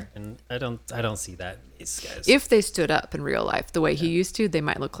pear. And I don't see that in these guys. If they stood up in real life the way he used to, they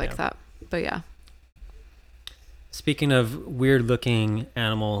might look like that. But yeah. Speaking of weird looking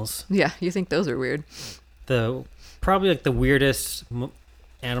animals, Yeah, you think those are weird. probably like the weirdest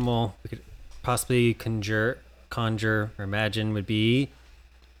animal we could possibly conjure or imagine would be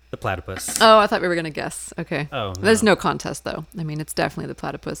the platypus. Oh, I thought we were going to guess. Okay. Oh, There's no contest, though. I mean, it's definitely the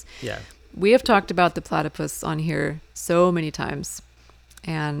platypus. Yeah. We have talked about the platypus on here so many times.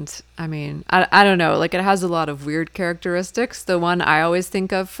 And I mean, I don't know. Like, it has a lot of weird characteristics. The one I always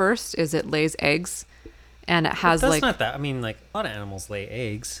think of first is it lays eggs. And it has That's like, not that. I mean, like, a lot of animals lay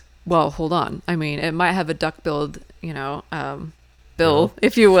eggs. well, hold on. I mean, it might have a duck-billed, bill,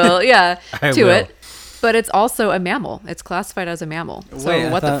 if you will. Yeah, I to will. it. But it's also a mammal. It's classified as a mammal. So Wait,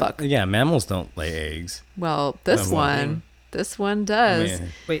 I what the thought- fuck? Yeah, mammals don't lay eggs. Well, this Oh, well, one does. Man.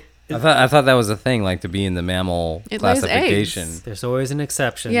 Wait, I thought that was a thing, like to be in the mammal It lays classification. eggs. there's always an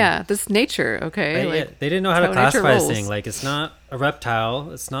exception. Yeah, this nature, okay? Right? Like, They didn't know how that's to how nature classify this rolls. thing. Like, it's not a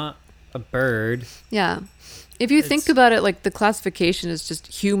reptile. It's not a bird. yeah. If you think It's- about it, like, the classification is just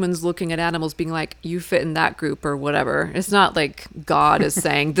humans looking at animals being like, you fit in that group or whatever. It's not like God is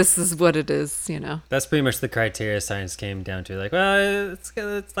saying, this is what it is, That's pretty much the criteria science came down to. Like, well,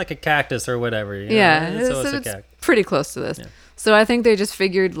 it's like a cactus or whatever. Yeah, So it's a it's cactus. pretty close to this. Yeah. So I think they just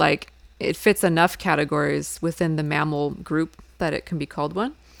figured, like, it fits enough categories within the mammal group that it can be called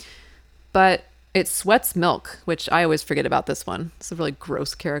one. But it sweats milk, which I always forget about this one. It's a really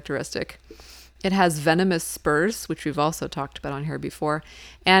gross characteristic. It has venomous spurs, which we've also talked about on here before.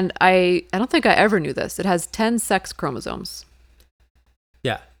 And I don't think I ever knew this. It has 10 sex chromosomes.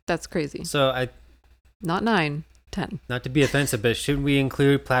 Yeah. That's crazy. So Not 9, 10. not to be offensive, but should we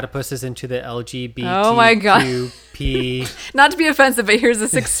include platypuses into the LGBTQP? Oh my God. Not to be offensive, but here's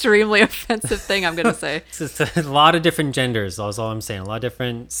this extremely offensive thing I'm going to say. It's just a lot of different genders. That's all I'm saying. A lot of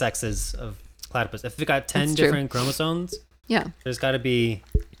different sexes of platypus. If we got 10 That's true. different chromosomes, Yeah. there's got to be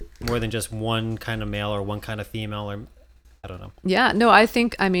more than just one kind of male or one kind of female, or I don't know. Yeah. No, I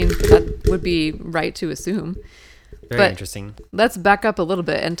mean, that would be right to assume. Very But- interesting. Let's back up a little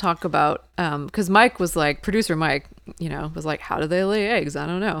bit and talk about, because Mike was like, producer Mike, was like, how do they lay eggs? I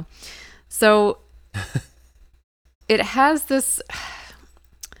don't know. So it has this.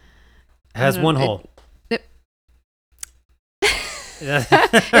 It has don't one know, hole.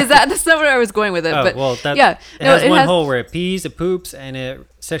 That's not where I was going with it. Oh, but well, that, yeah, it no, has one hole where it pees, it poops, and it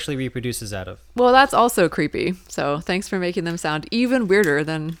sexually reproduces out of. Well, that's also creepy. So thanks for making them sound even weirder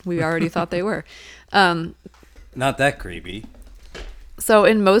than we already thought they were. Not that creepy. So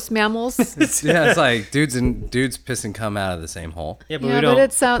in most mammals, Yeah, it's like dudes piss and come out of the same hole. Yeah, but Yeah, we but don't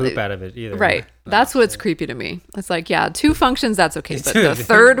it sound- poop out of it either. right? That's what's creepy to me. It's like, yeah, 2 functions, that's okay, but Dude. the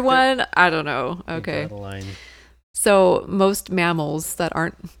third one, I don't know. You Okay. draw the line. So most mammals that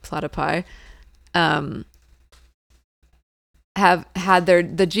aren't platypi have had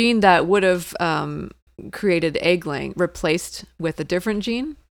the gene that would have created egg laying replaced with a different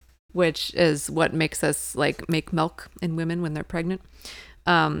gene, which is what makes us like make milk in women when they're pregnant.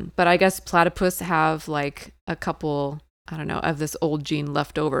 But I guess platypus have like a couple, I don't know, of this old gene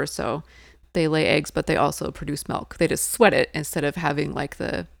left over. So they lay eggs, but they also produce milk. They just sweat it instead of having like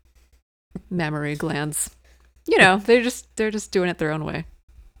the mammary glands. You know, they're just doing it their own way.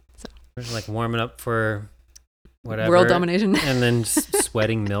 They're like warming up for whatever. World domination. And then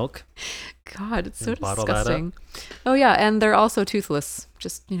sweating milk. God, it's so And bottle that up. disgusting. Oh yeah, and they're also toothless.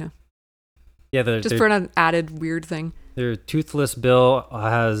 Just, you know, Yeah, just for an added weird thing. their toothless bill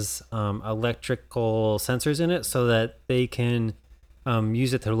has electrical sensors in it so that they can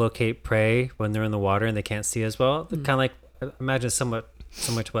use it to locate prey when they're in the water and they can't see as well. Kind of like, imagine similar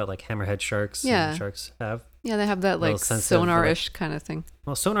to what like hammerhead sharks Yeah. and sharks have. Yeah, they have that Little like sensitive, sonar-ish kind of thing.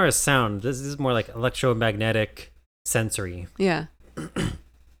 Well, sonar is sound. This is more like electromagnetic sensory. Yeah.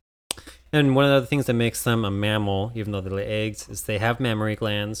 And one of the other things that makes them a mammal, even though they lay eggs, is they have mammary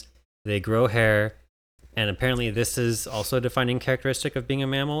glands, they grow hair, and apparently this is also a defining characteristic of being a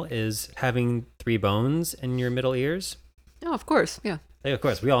mammal, is having 3 bones in your middle ears. Oh, of course. Yeah. Like, of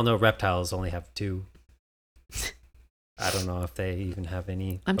course, we all know reptiles only have 2. I don't know if they even have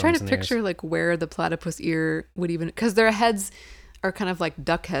any. I'm bones trying to in their ears. picture like where the platypus ear would even, because their heads are kind of like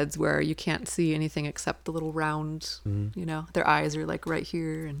duck heads where you can't see anything except the little round, you know, their eyes are like right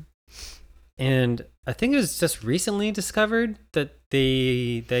here. And I think it was just recently discovered that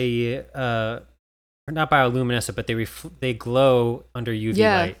they are not bioluminescent, but they glow under UV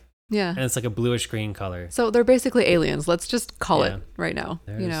Yeah. light, Yeah. and it's like a bluish green color. So they're basically aliens. Let's just call Yeah. it right now.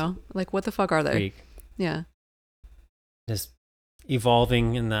 You There's know, like what the fuck are they? Freak. Yeah. Just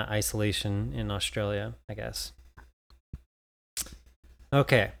evolving in that isolation in Australia, I guess.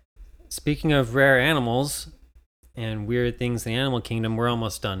 Okay. Speaking of rare animals and weird things in the animal kingdom, we're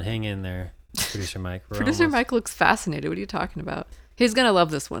almost done. Hang in there, Producer Mike. Producer Mike looks fascinated. What are you talking about? He's going to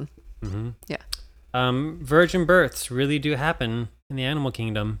love this one. Mm-hmm. Yeah. Virgin births really do happen in the animal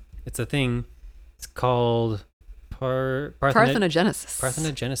kingdom. It's a thing. It's called Parthenogenesis.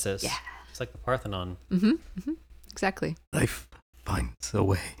 Parthenogenesis. Yeah. It's like the Parthenon. Exactly. Life finds a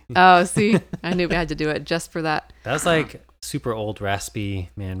way. Oh, see, I knew we had to do it just for that. That was like super old raspy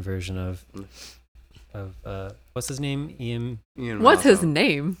man version of what's his name? Ian. What's his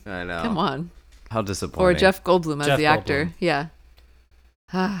name? I know. Come on. How disappointing. Or Jeff Goldblum as Jeff the actor. Goldblum.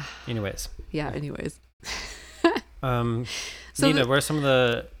 Yeah. Anyways. Yeah, anyways. So Nina, what are some of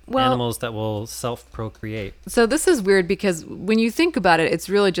the Well- animals that will self-procreate? So this is weird because when you think about it, it's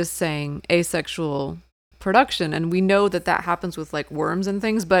really just saying asexual production. And we know that that happens with like worms and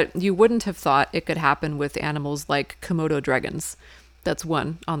things, but you wouldn't have thought it could happen with animals like Komodo dragons. That's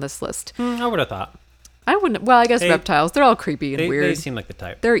one on this list. I would have thought. I wouldn't, well, I guess They- reptiles, they're all creepy and They weird. seem like the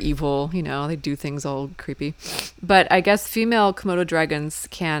type. They're evil, you know, they do things all creepy. But I guess female Komodo dragons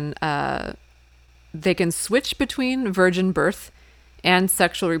can they can switch between virgin birth and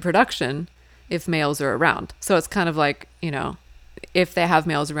sexual reproduction if males are around. So it's kind of like, you know, if they have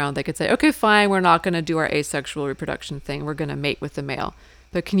males around, they could say, okay, fine, we're not going to do our asexual reproduction thing. We're going to mate with the male.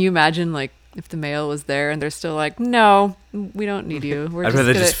 But can you imagine, like, if the male was there and they're still like, no, we don't need you. We're I'd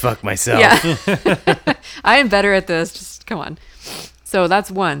rather gonna- just fuck myself. Yeah. I am better at this. Just come on. So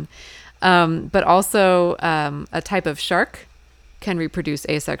that's one. But also a type of shark can reproduce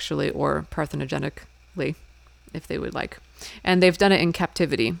asexually or parthenogenically if they would like. And they've done it in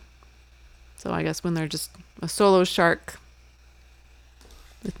captivity. So I guess when they're just a solo shark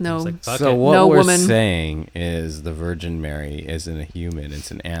with no... It's like, fuck So it. what No we're woman. saying is the Virgin Mary isn't a human; it's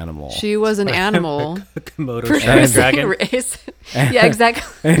an animal. She was an animal. Komodo For shark Christ's sake, dragon. race. Yeah,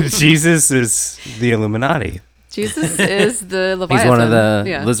 exactly. And Jesus is the Illuminati. Jesus is the Leviathan. He's one of the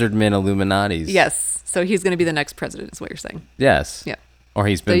Yeah. lizard men Illuminatis. Yes. So he's going to be the next president, is what you're saying. Yes. Yeah. Or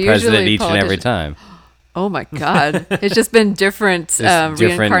he's They're been president usually each and every politicians. time. Oh my God. It's just been different, Different-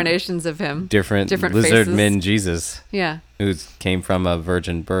 reincarnations of him. Different Different lizard faces. men Jesus, Yeah. who came from a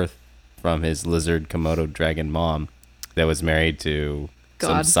virgin birth from his lizard Komodo dragon mom that was married to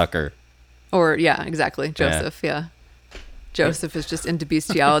some God. sucker. Or, yeah, exactly. Joseph, yeah. Joseph is just into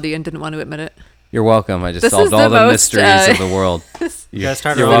bestiality and didn't want to admit it. You're welcome. I just This is solved the all the most, mysteries of the world. You guys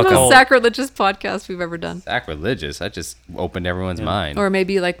started You're off The welcome. most cold. sacrilegious podcast we've ever done. Sacrilegious. I just opened everyone's mind. Or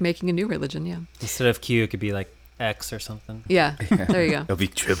maybe like making a new religion, yeah. Instead of Q, it could be like X or something. Yeah, there you go. They'll be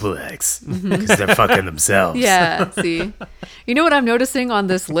triple X because they're fucking themselves. Yeah, see. You know what I'm noticing on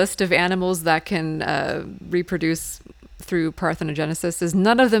this list of animals that can reproduce through parthenogenesis is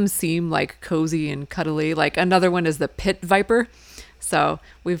none of them seem like cozy and cuddly. Like another one is the pit viper. So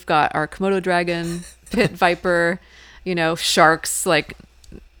we've got our Komodo dragon, pit viper, you know, sharks. Like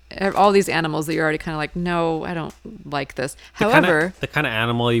all these animals that you're already kind of like, no, I don't like this. The However, kind of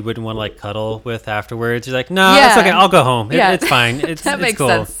animal you wouldn't want to like cuddle with afterwards. You're like, no, Yeah. it's okay. I'll go home. Yeah. It's fine. It's that it's makes cool.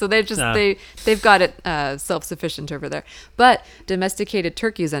 sense. So they've just Yeah. they've got it self-sufficient over there. But domesticated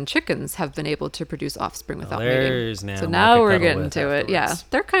turkeys and chickens have been able to produce offspring without there's an mating. So animal I now could we're cuddle getting with to it. Yeah, afterwards.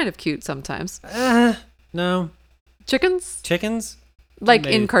 they're kind of cute sometimes. No, Chickens, chickens. like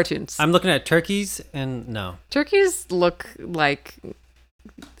Maybe. in cartoons. I'm looking at turkeys, and no, Turkeys look like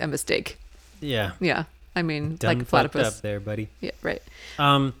a mistake. yeah, Yeah, I mean, done like a fucked platypus. up there, buddy. Yeah, right.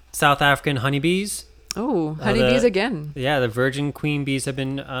 South African honeybees. Oh, honeybees the- again. Yeah, the virgin queen bees have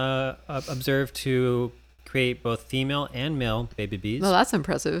been observed to create both female and male baby bees. Well, that's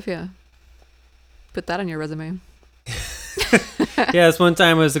impressive. Yeah. Put that on your resume. Yeah, this one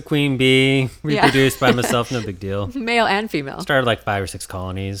time was a queen bee, reproduced by myself, no big deal. Male and female. Started like 5 or 6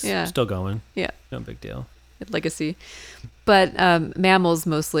 colonies. Yeah. Still going. Yeah. No big deal. Legacy. But mammals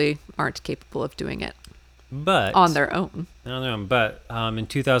mostly aren't capable of doing it But on their own. But in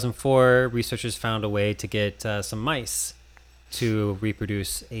 2004, researchers found a way to get some mice to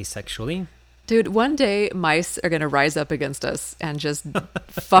reproduce asexually. Dude, one day mice are going to rise up against us and just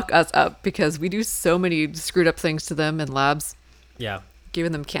fuck us up because we do so many screwed up things to them in labs, Yeah.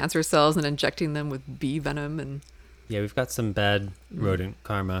 giving them cancer cells and injecting them with bee venom. And Yeah, we've got some bad rodent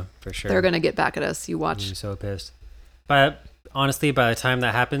karma for sure. they're going to get back at us. You I'm watch. so pissed. But honestly, by the time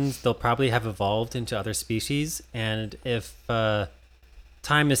that happens, they'll probably have evolved into other species. And if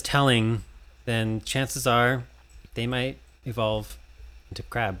time is telling, then chances are they might evolve into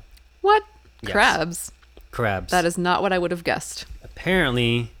crab. What? Yes. Crabs? That is not what I would have guessed.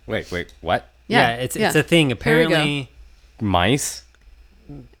 Apparently, Wait, what? yeah, it's a thing. Here we go. Apparently, Mice?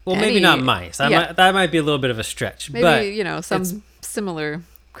 well, maybe not Any- mice. yeah. That might be a little bit of a stretch. Maybe, but some it's- similar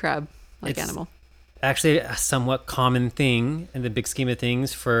crab like it's- animal. actually a somewhat common thing in the big scheme of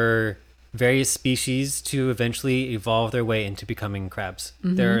things for various species to eventually evolve their way into becoming crabs.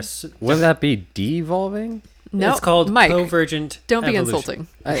 Mm-hmm. Wouldn't that be de-evolving? No, it's called Mike, convergent don't be evolution.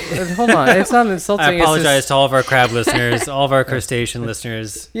 insulting. Hold on, it's not insulting. I it's apologize just- to all of our crab listeners, all of our crustacean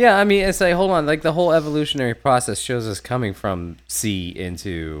listeners. Yeah, I mean, it's like, hold on, like the whole evolutionary process shows us coming from sea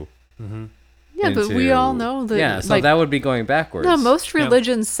into. Yeah, but we into- all know that. Yeah, so like, that would be going backwards. no, most Yeah.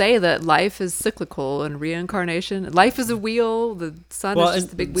 religions say that life is cyclical and reincarnation. Life is a wheel. The sun Well, is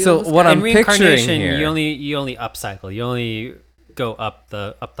just a big wheel. so in the what sky. I'm In reincarnation, picturing here- you only upcycle. You only go up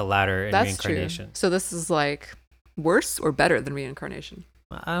the ladder in That's true. reincarnation. So this is like worse or better than reincarnation?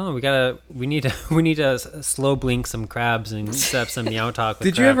 I don't know. We need to slow blink some crabs and set up some meow talk. With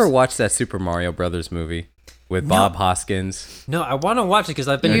Did you ever crabs. watch that Super Mario Brothers movie with Bob Hoskins? No, I want to watch it because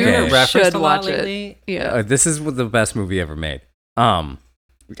I've been You hearing it referenced should a lot watch it. lately. Yeah. This is the best movie ever made.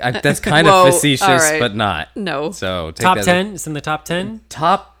 That's kind Whoa, of facetious, all right. but not. No. So take Top that- 10? It's in the top 10?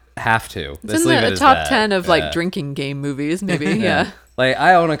 Top have to. It's Let's in leave it the as top that. 10 of like Yeah. drinking game movies, maybe. Yeah. Like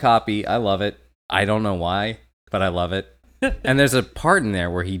I own a copy. I love it. I don't know why, but I love it. And there's a part in there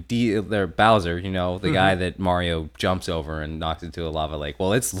where there Bowser, you know, the guy that Mario jumps over and knocks into a lava lake.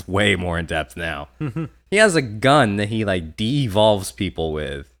 Well, it's way more in depth now. He has a gun that he like de-evolves people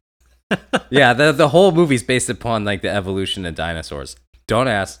with. Yeah, the whole movie's based upon like the evolution of dinosaurs. Don't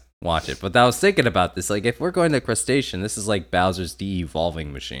ask, watch it. But I was thinking about this, like if we're going to crustacean, this is like Bowser's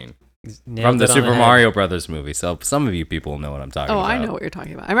de-evolving machine. Nailed From the it on Super head. Mario Brothers movie. So some of you people know what I'm talking Oh, about. I know what you're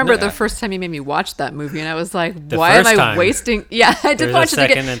talking about. I remember Yeah. the first time you made me watch that movie, and I was like, The "Why am first I time. wasting?" Yeah, I did There's a watch it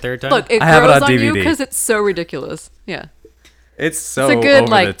second again. and third time? Look, it I have it grows on on you DVD. because it's so ridiculous. Yeah, It's so it's a good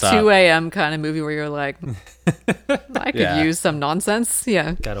over like the top. 2 a.m. kind of movie where you're like, I could Yeah. use some nonsense.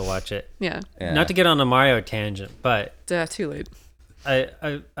 Yeah, Gotta watch it. yeah. Yeah. Not to get on a Mario tangent, but Too late.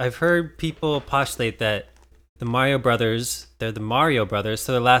 I've heard people postulate that the Mario Brothers, they're the Mario Brothers,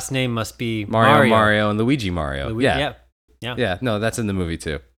 so their last name must be Mario, and Luigi Mario. Yeah. Yeah, no, that's in the movie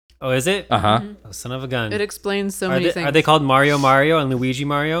too. Oh, is it? Uh-huh. Oh, son of a gun. It explains so are, many they, things. are they called Mario and Luigi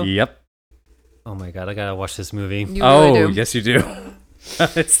Mario? Yep. Oh my god, I gotta watch this movie. You Oh, really do. yes you do.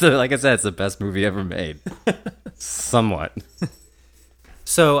 It's like I said, it's the best movie ever made. Somewhat.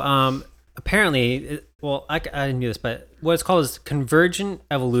 So, apparently, I didn't do this, but what it's called is convergent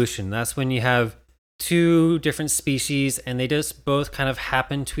evolution. That's when you have two different species and they just both kind of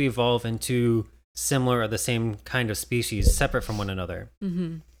happen to evolve into similar or the same kind of species, separate from one another.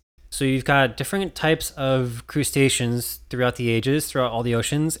 Mm-hmm. So you've got different types of crustaceans throughout the ages, throughout all the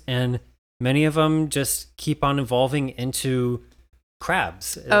oceans, and many of them just keep on evolving into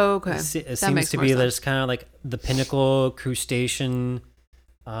crabs. Oh, okay. It That seems makes to more be sense. there's kind of like the pinnacle crustacean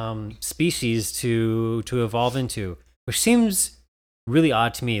species to evolve into, which seems really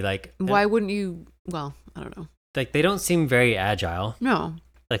odd to me. Like Why wouldn't you? Well, I don't know. like they don't seem very agile. No.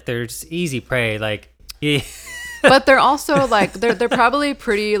 Like they're just easy prey. Like yeah. But they're also like they're probably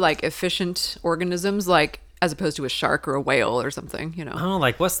pretty like efficient organisms, like as opposed to a shark or a whale or something, you know. Oh,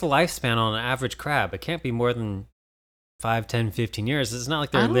 like what's the lifespan on an average crab? It can't be more than 5, 10, 15 years. It's not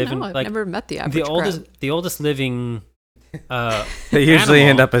like I they're don't living know. I've like never met the average crab. the oldest living They usually animal.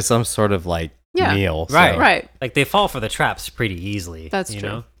 end up as some sort of like Yeah. meal. so- Right. Right. Like they fall for the traps pretty easily. That's you true.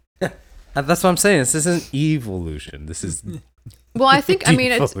 know? That's what I'm saying. This isn't evolution. This is Well, I think I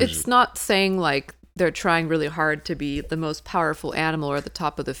mean it's Devolution. not saying like they're trying really hard to be the most powerful animal or at the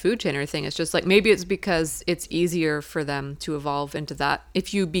top of the food chain or anything. It's just like maybe it's because it's easier for them to evolve into that.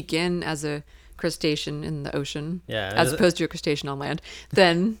 If you begin as a crustacean in the ocean, Yeah, as is it- opposed to a crustacean on land,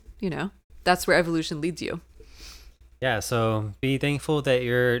 then you know that's where evolution leads you. Yeah, so be thankful that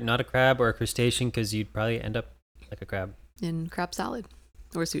you're not a crab or a crustacean because you'd probably end up like a crab. In crab salad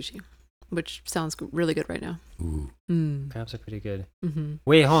or sushi, which sounds really good right now. Crabs are pretty good. Mm-hmm.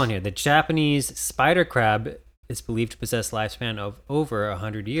 Wait, hold on here. The Japanese spider crab is believed to possess lifespan of over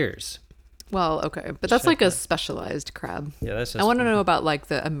 100 years. Well, okay, but that's Check like a that. specialized crab. Yeah, that's just I want to know about like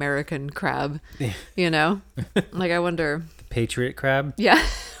the American crab. You know, like I wonder, the patriot crab, yeah,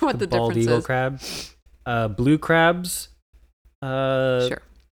 what the the bald difference eagle is. crab. Blue crabs Sure.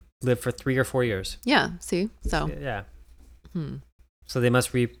 live for 3 or 4 years. Yeah. See. So. Yeah. Hmm. So they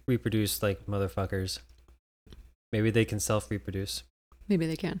must reproduce like motherfuckers. Maybe they can self-reproduce. Maybe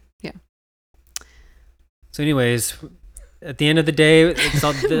they can. Yeah. So anyways, at the end of the day, it's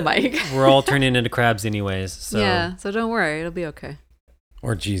all Mike. we're all turning into crabs anyways. So Yeah. So don't worry, it'll be okay.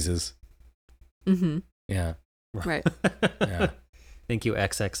 or Jesus. Mm-hmm. Yeah. Right. Yeah. Thank you,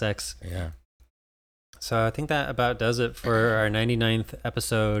 XXX. Yeah. So I think that about does it for our 99th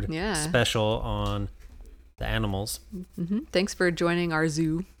episode Yeah. special on the animals. Mm-hmm. Thanks for joining our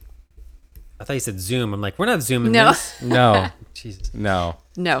zoo. I thought you said Zoom. I'm like, we're not zooming No. this. No. Jesus. No.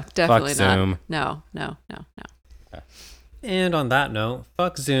 No, definitely not. Zoom. No. And on that note,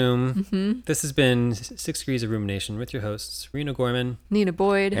 fuck Zoom. Mm-hmm. This has been 6 Degrees of Rumination with your hosts, Rena Gorman. Nina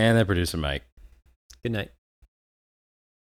Boyd. And the producer Mike. Good night.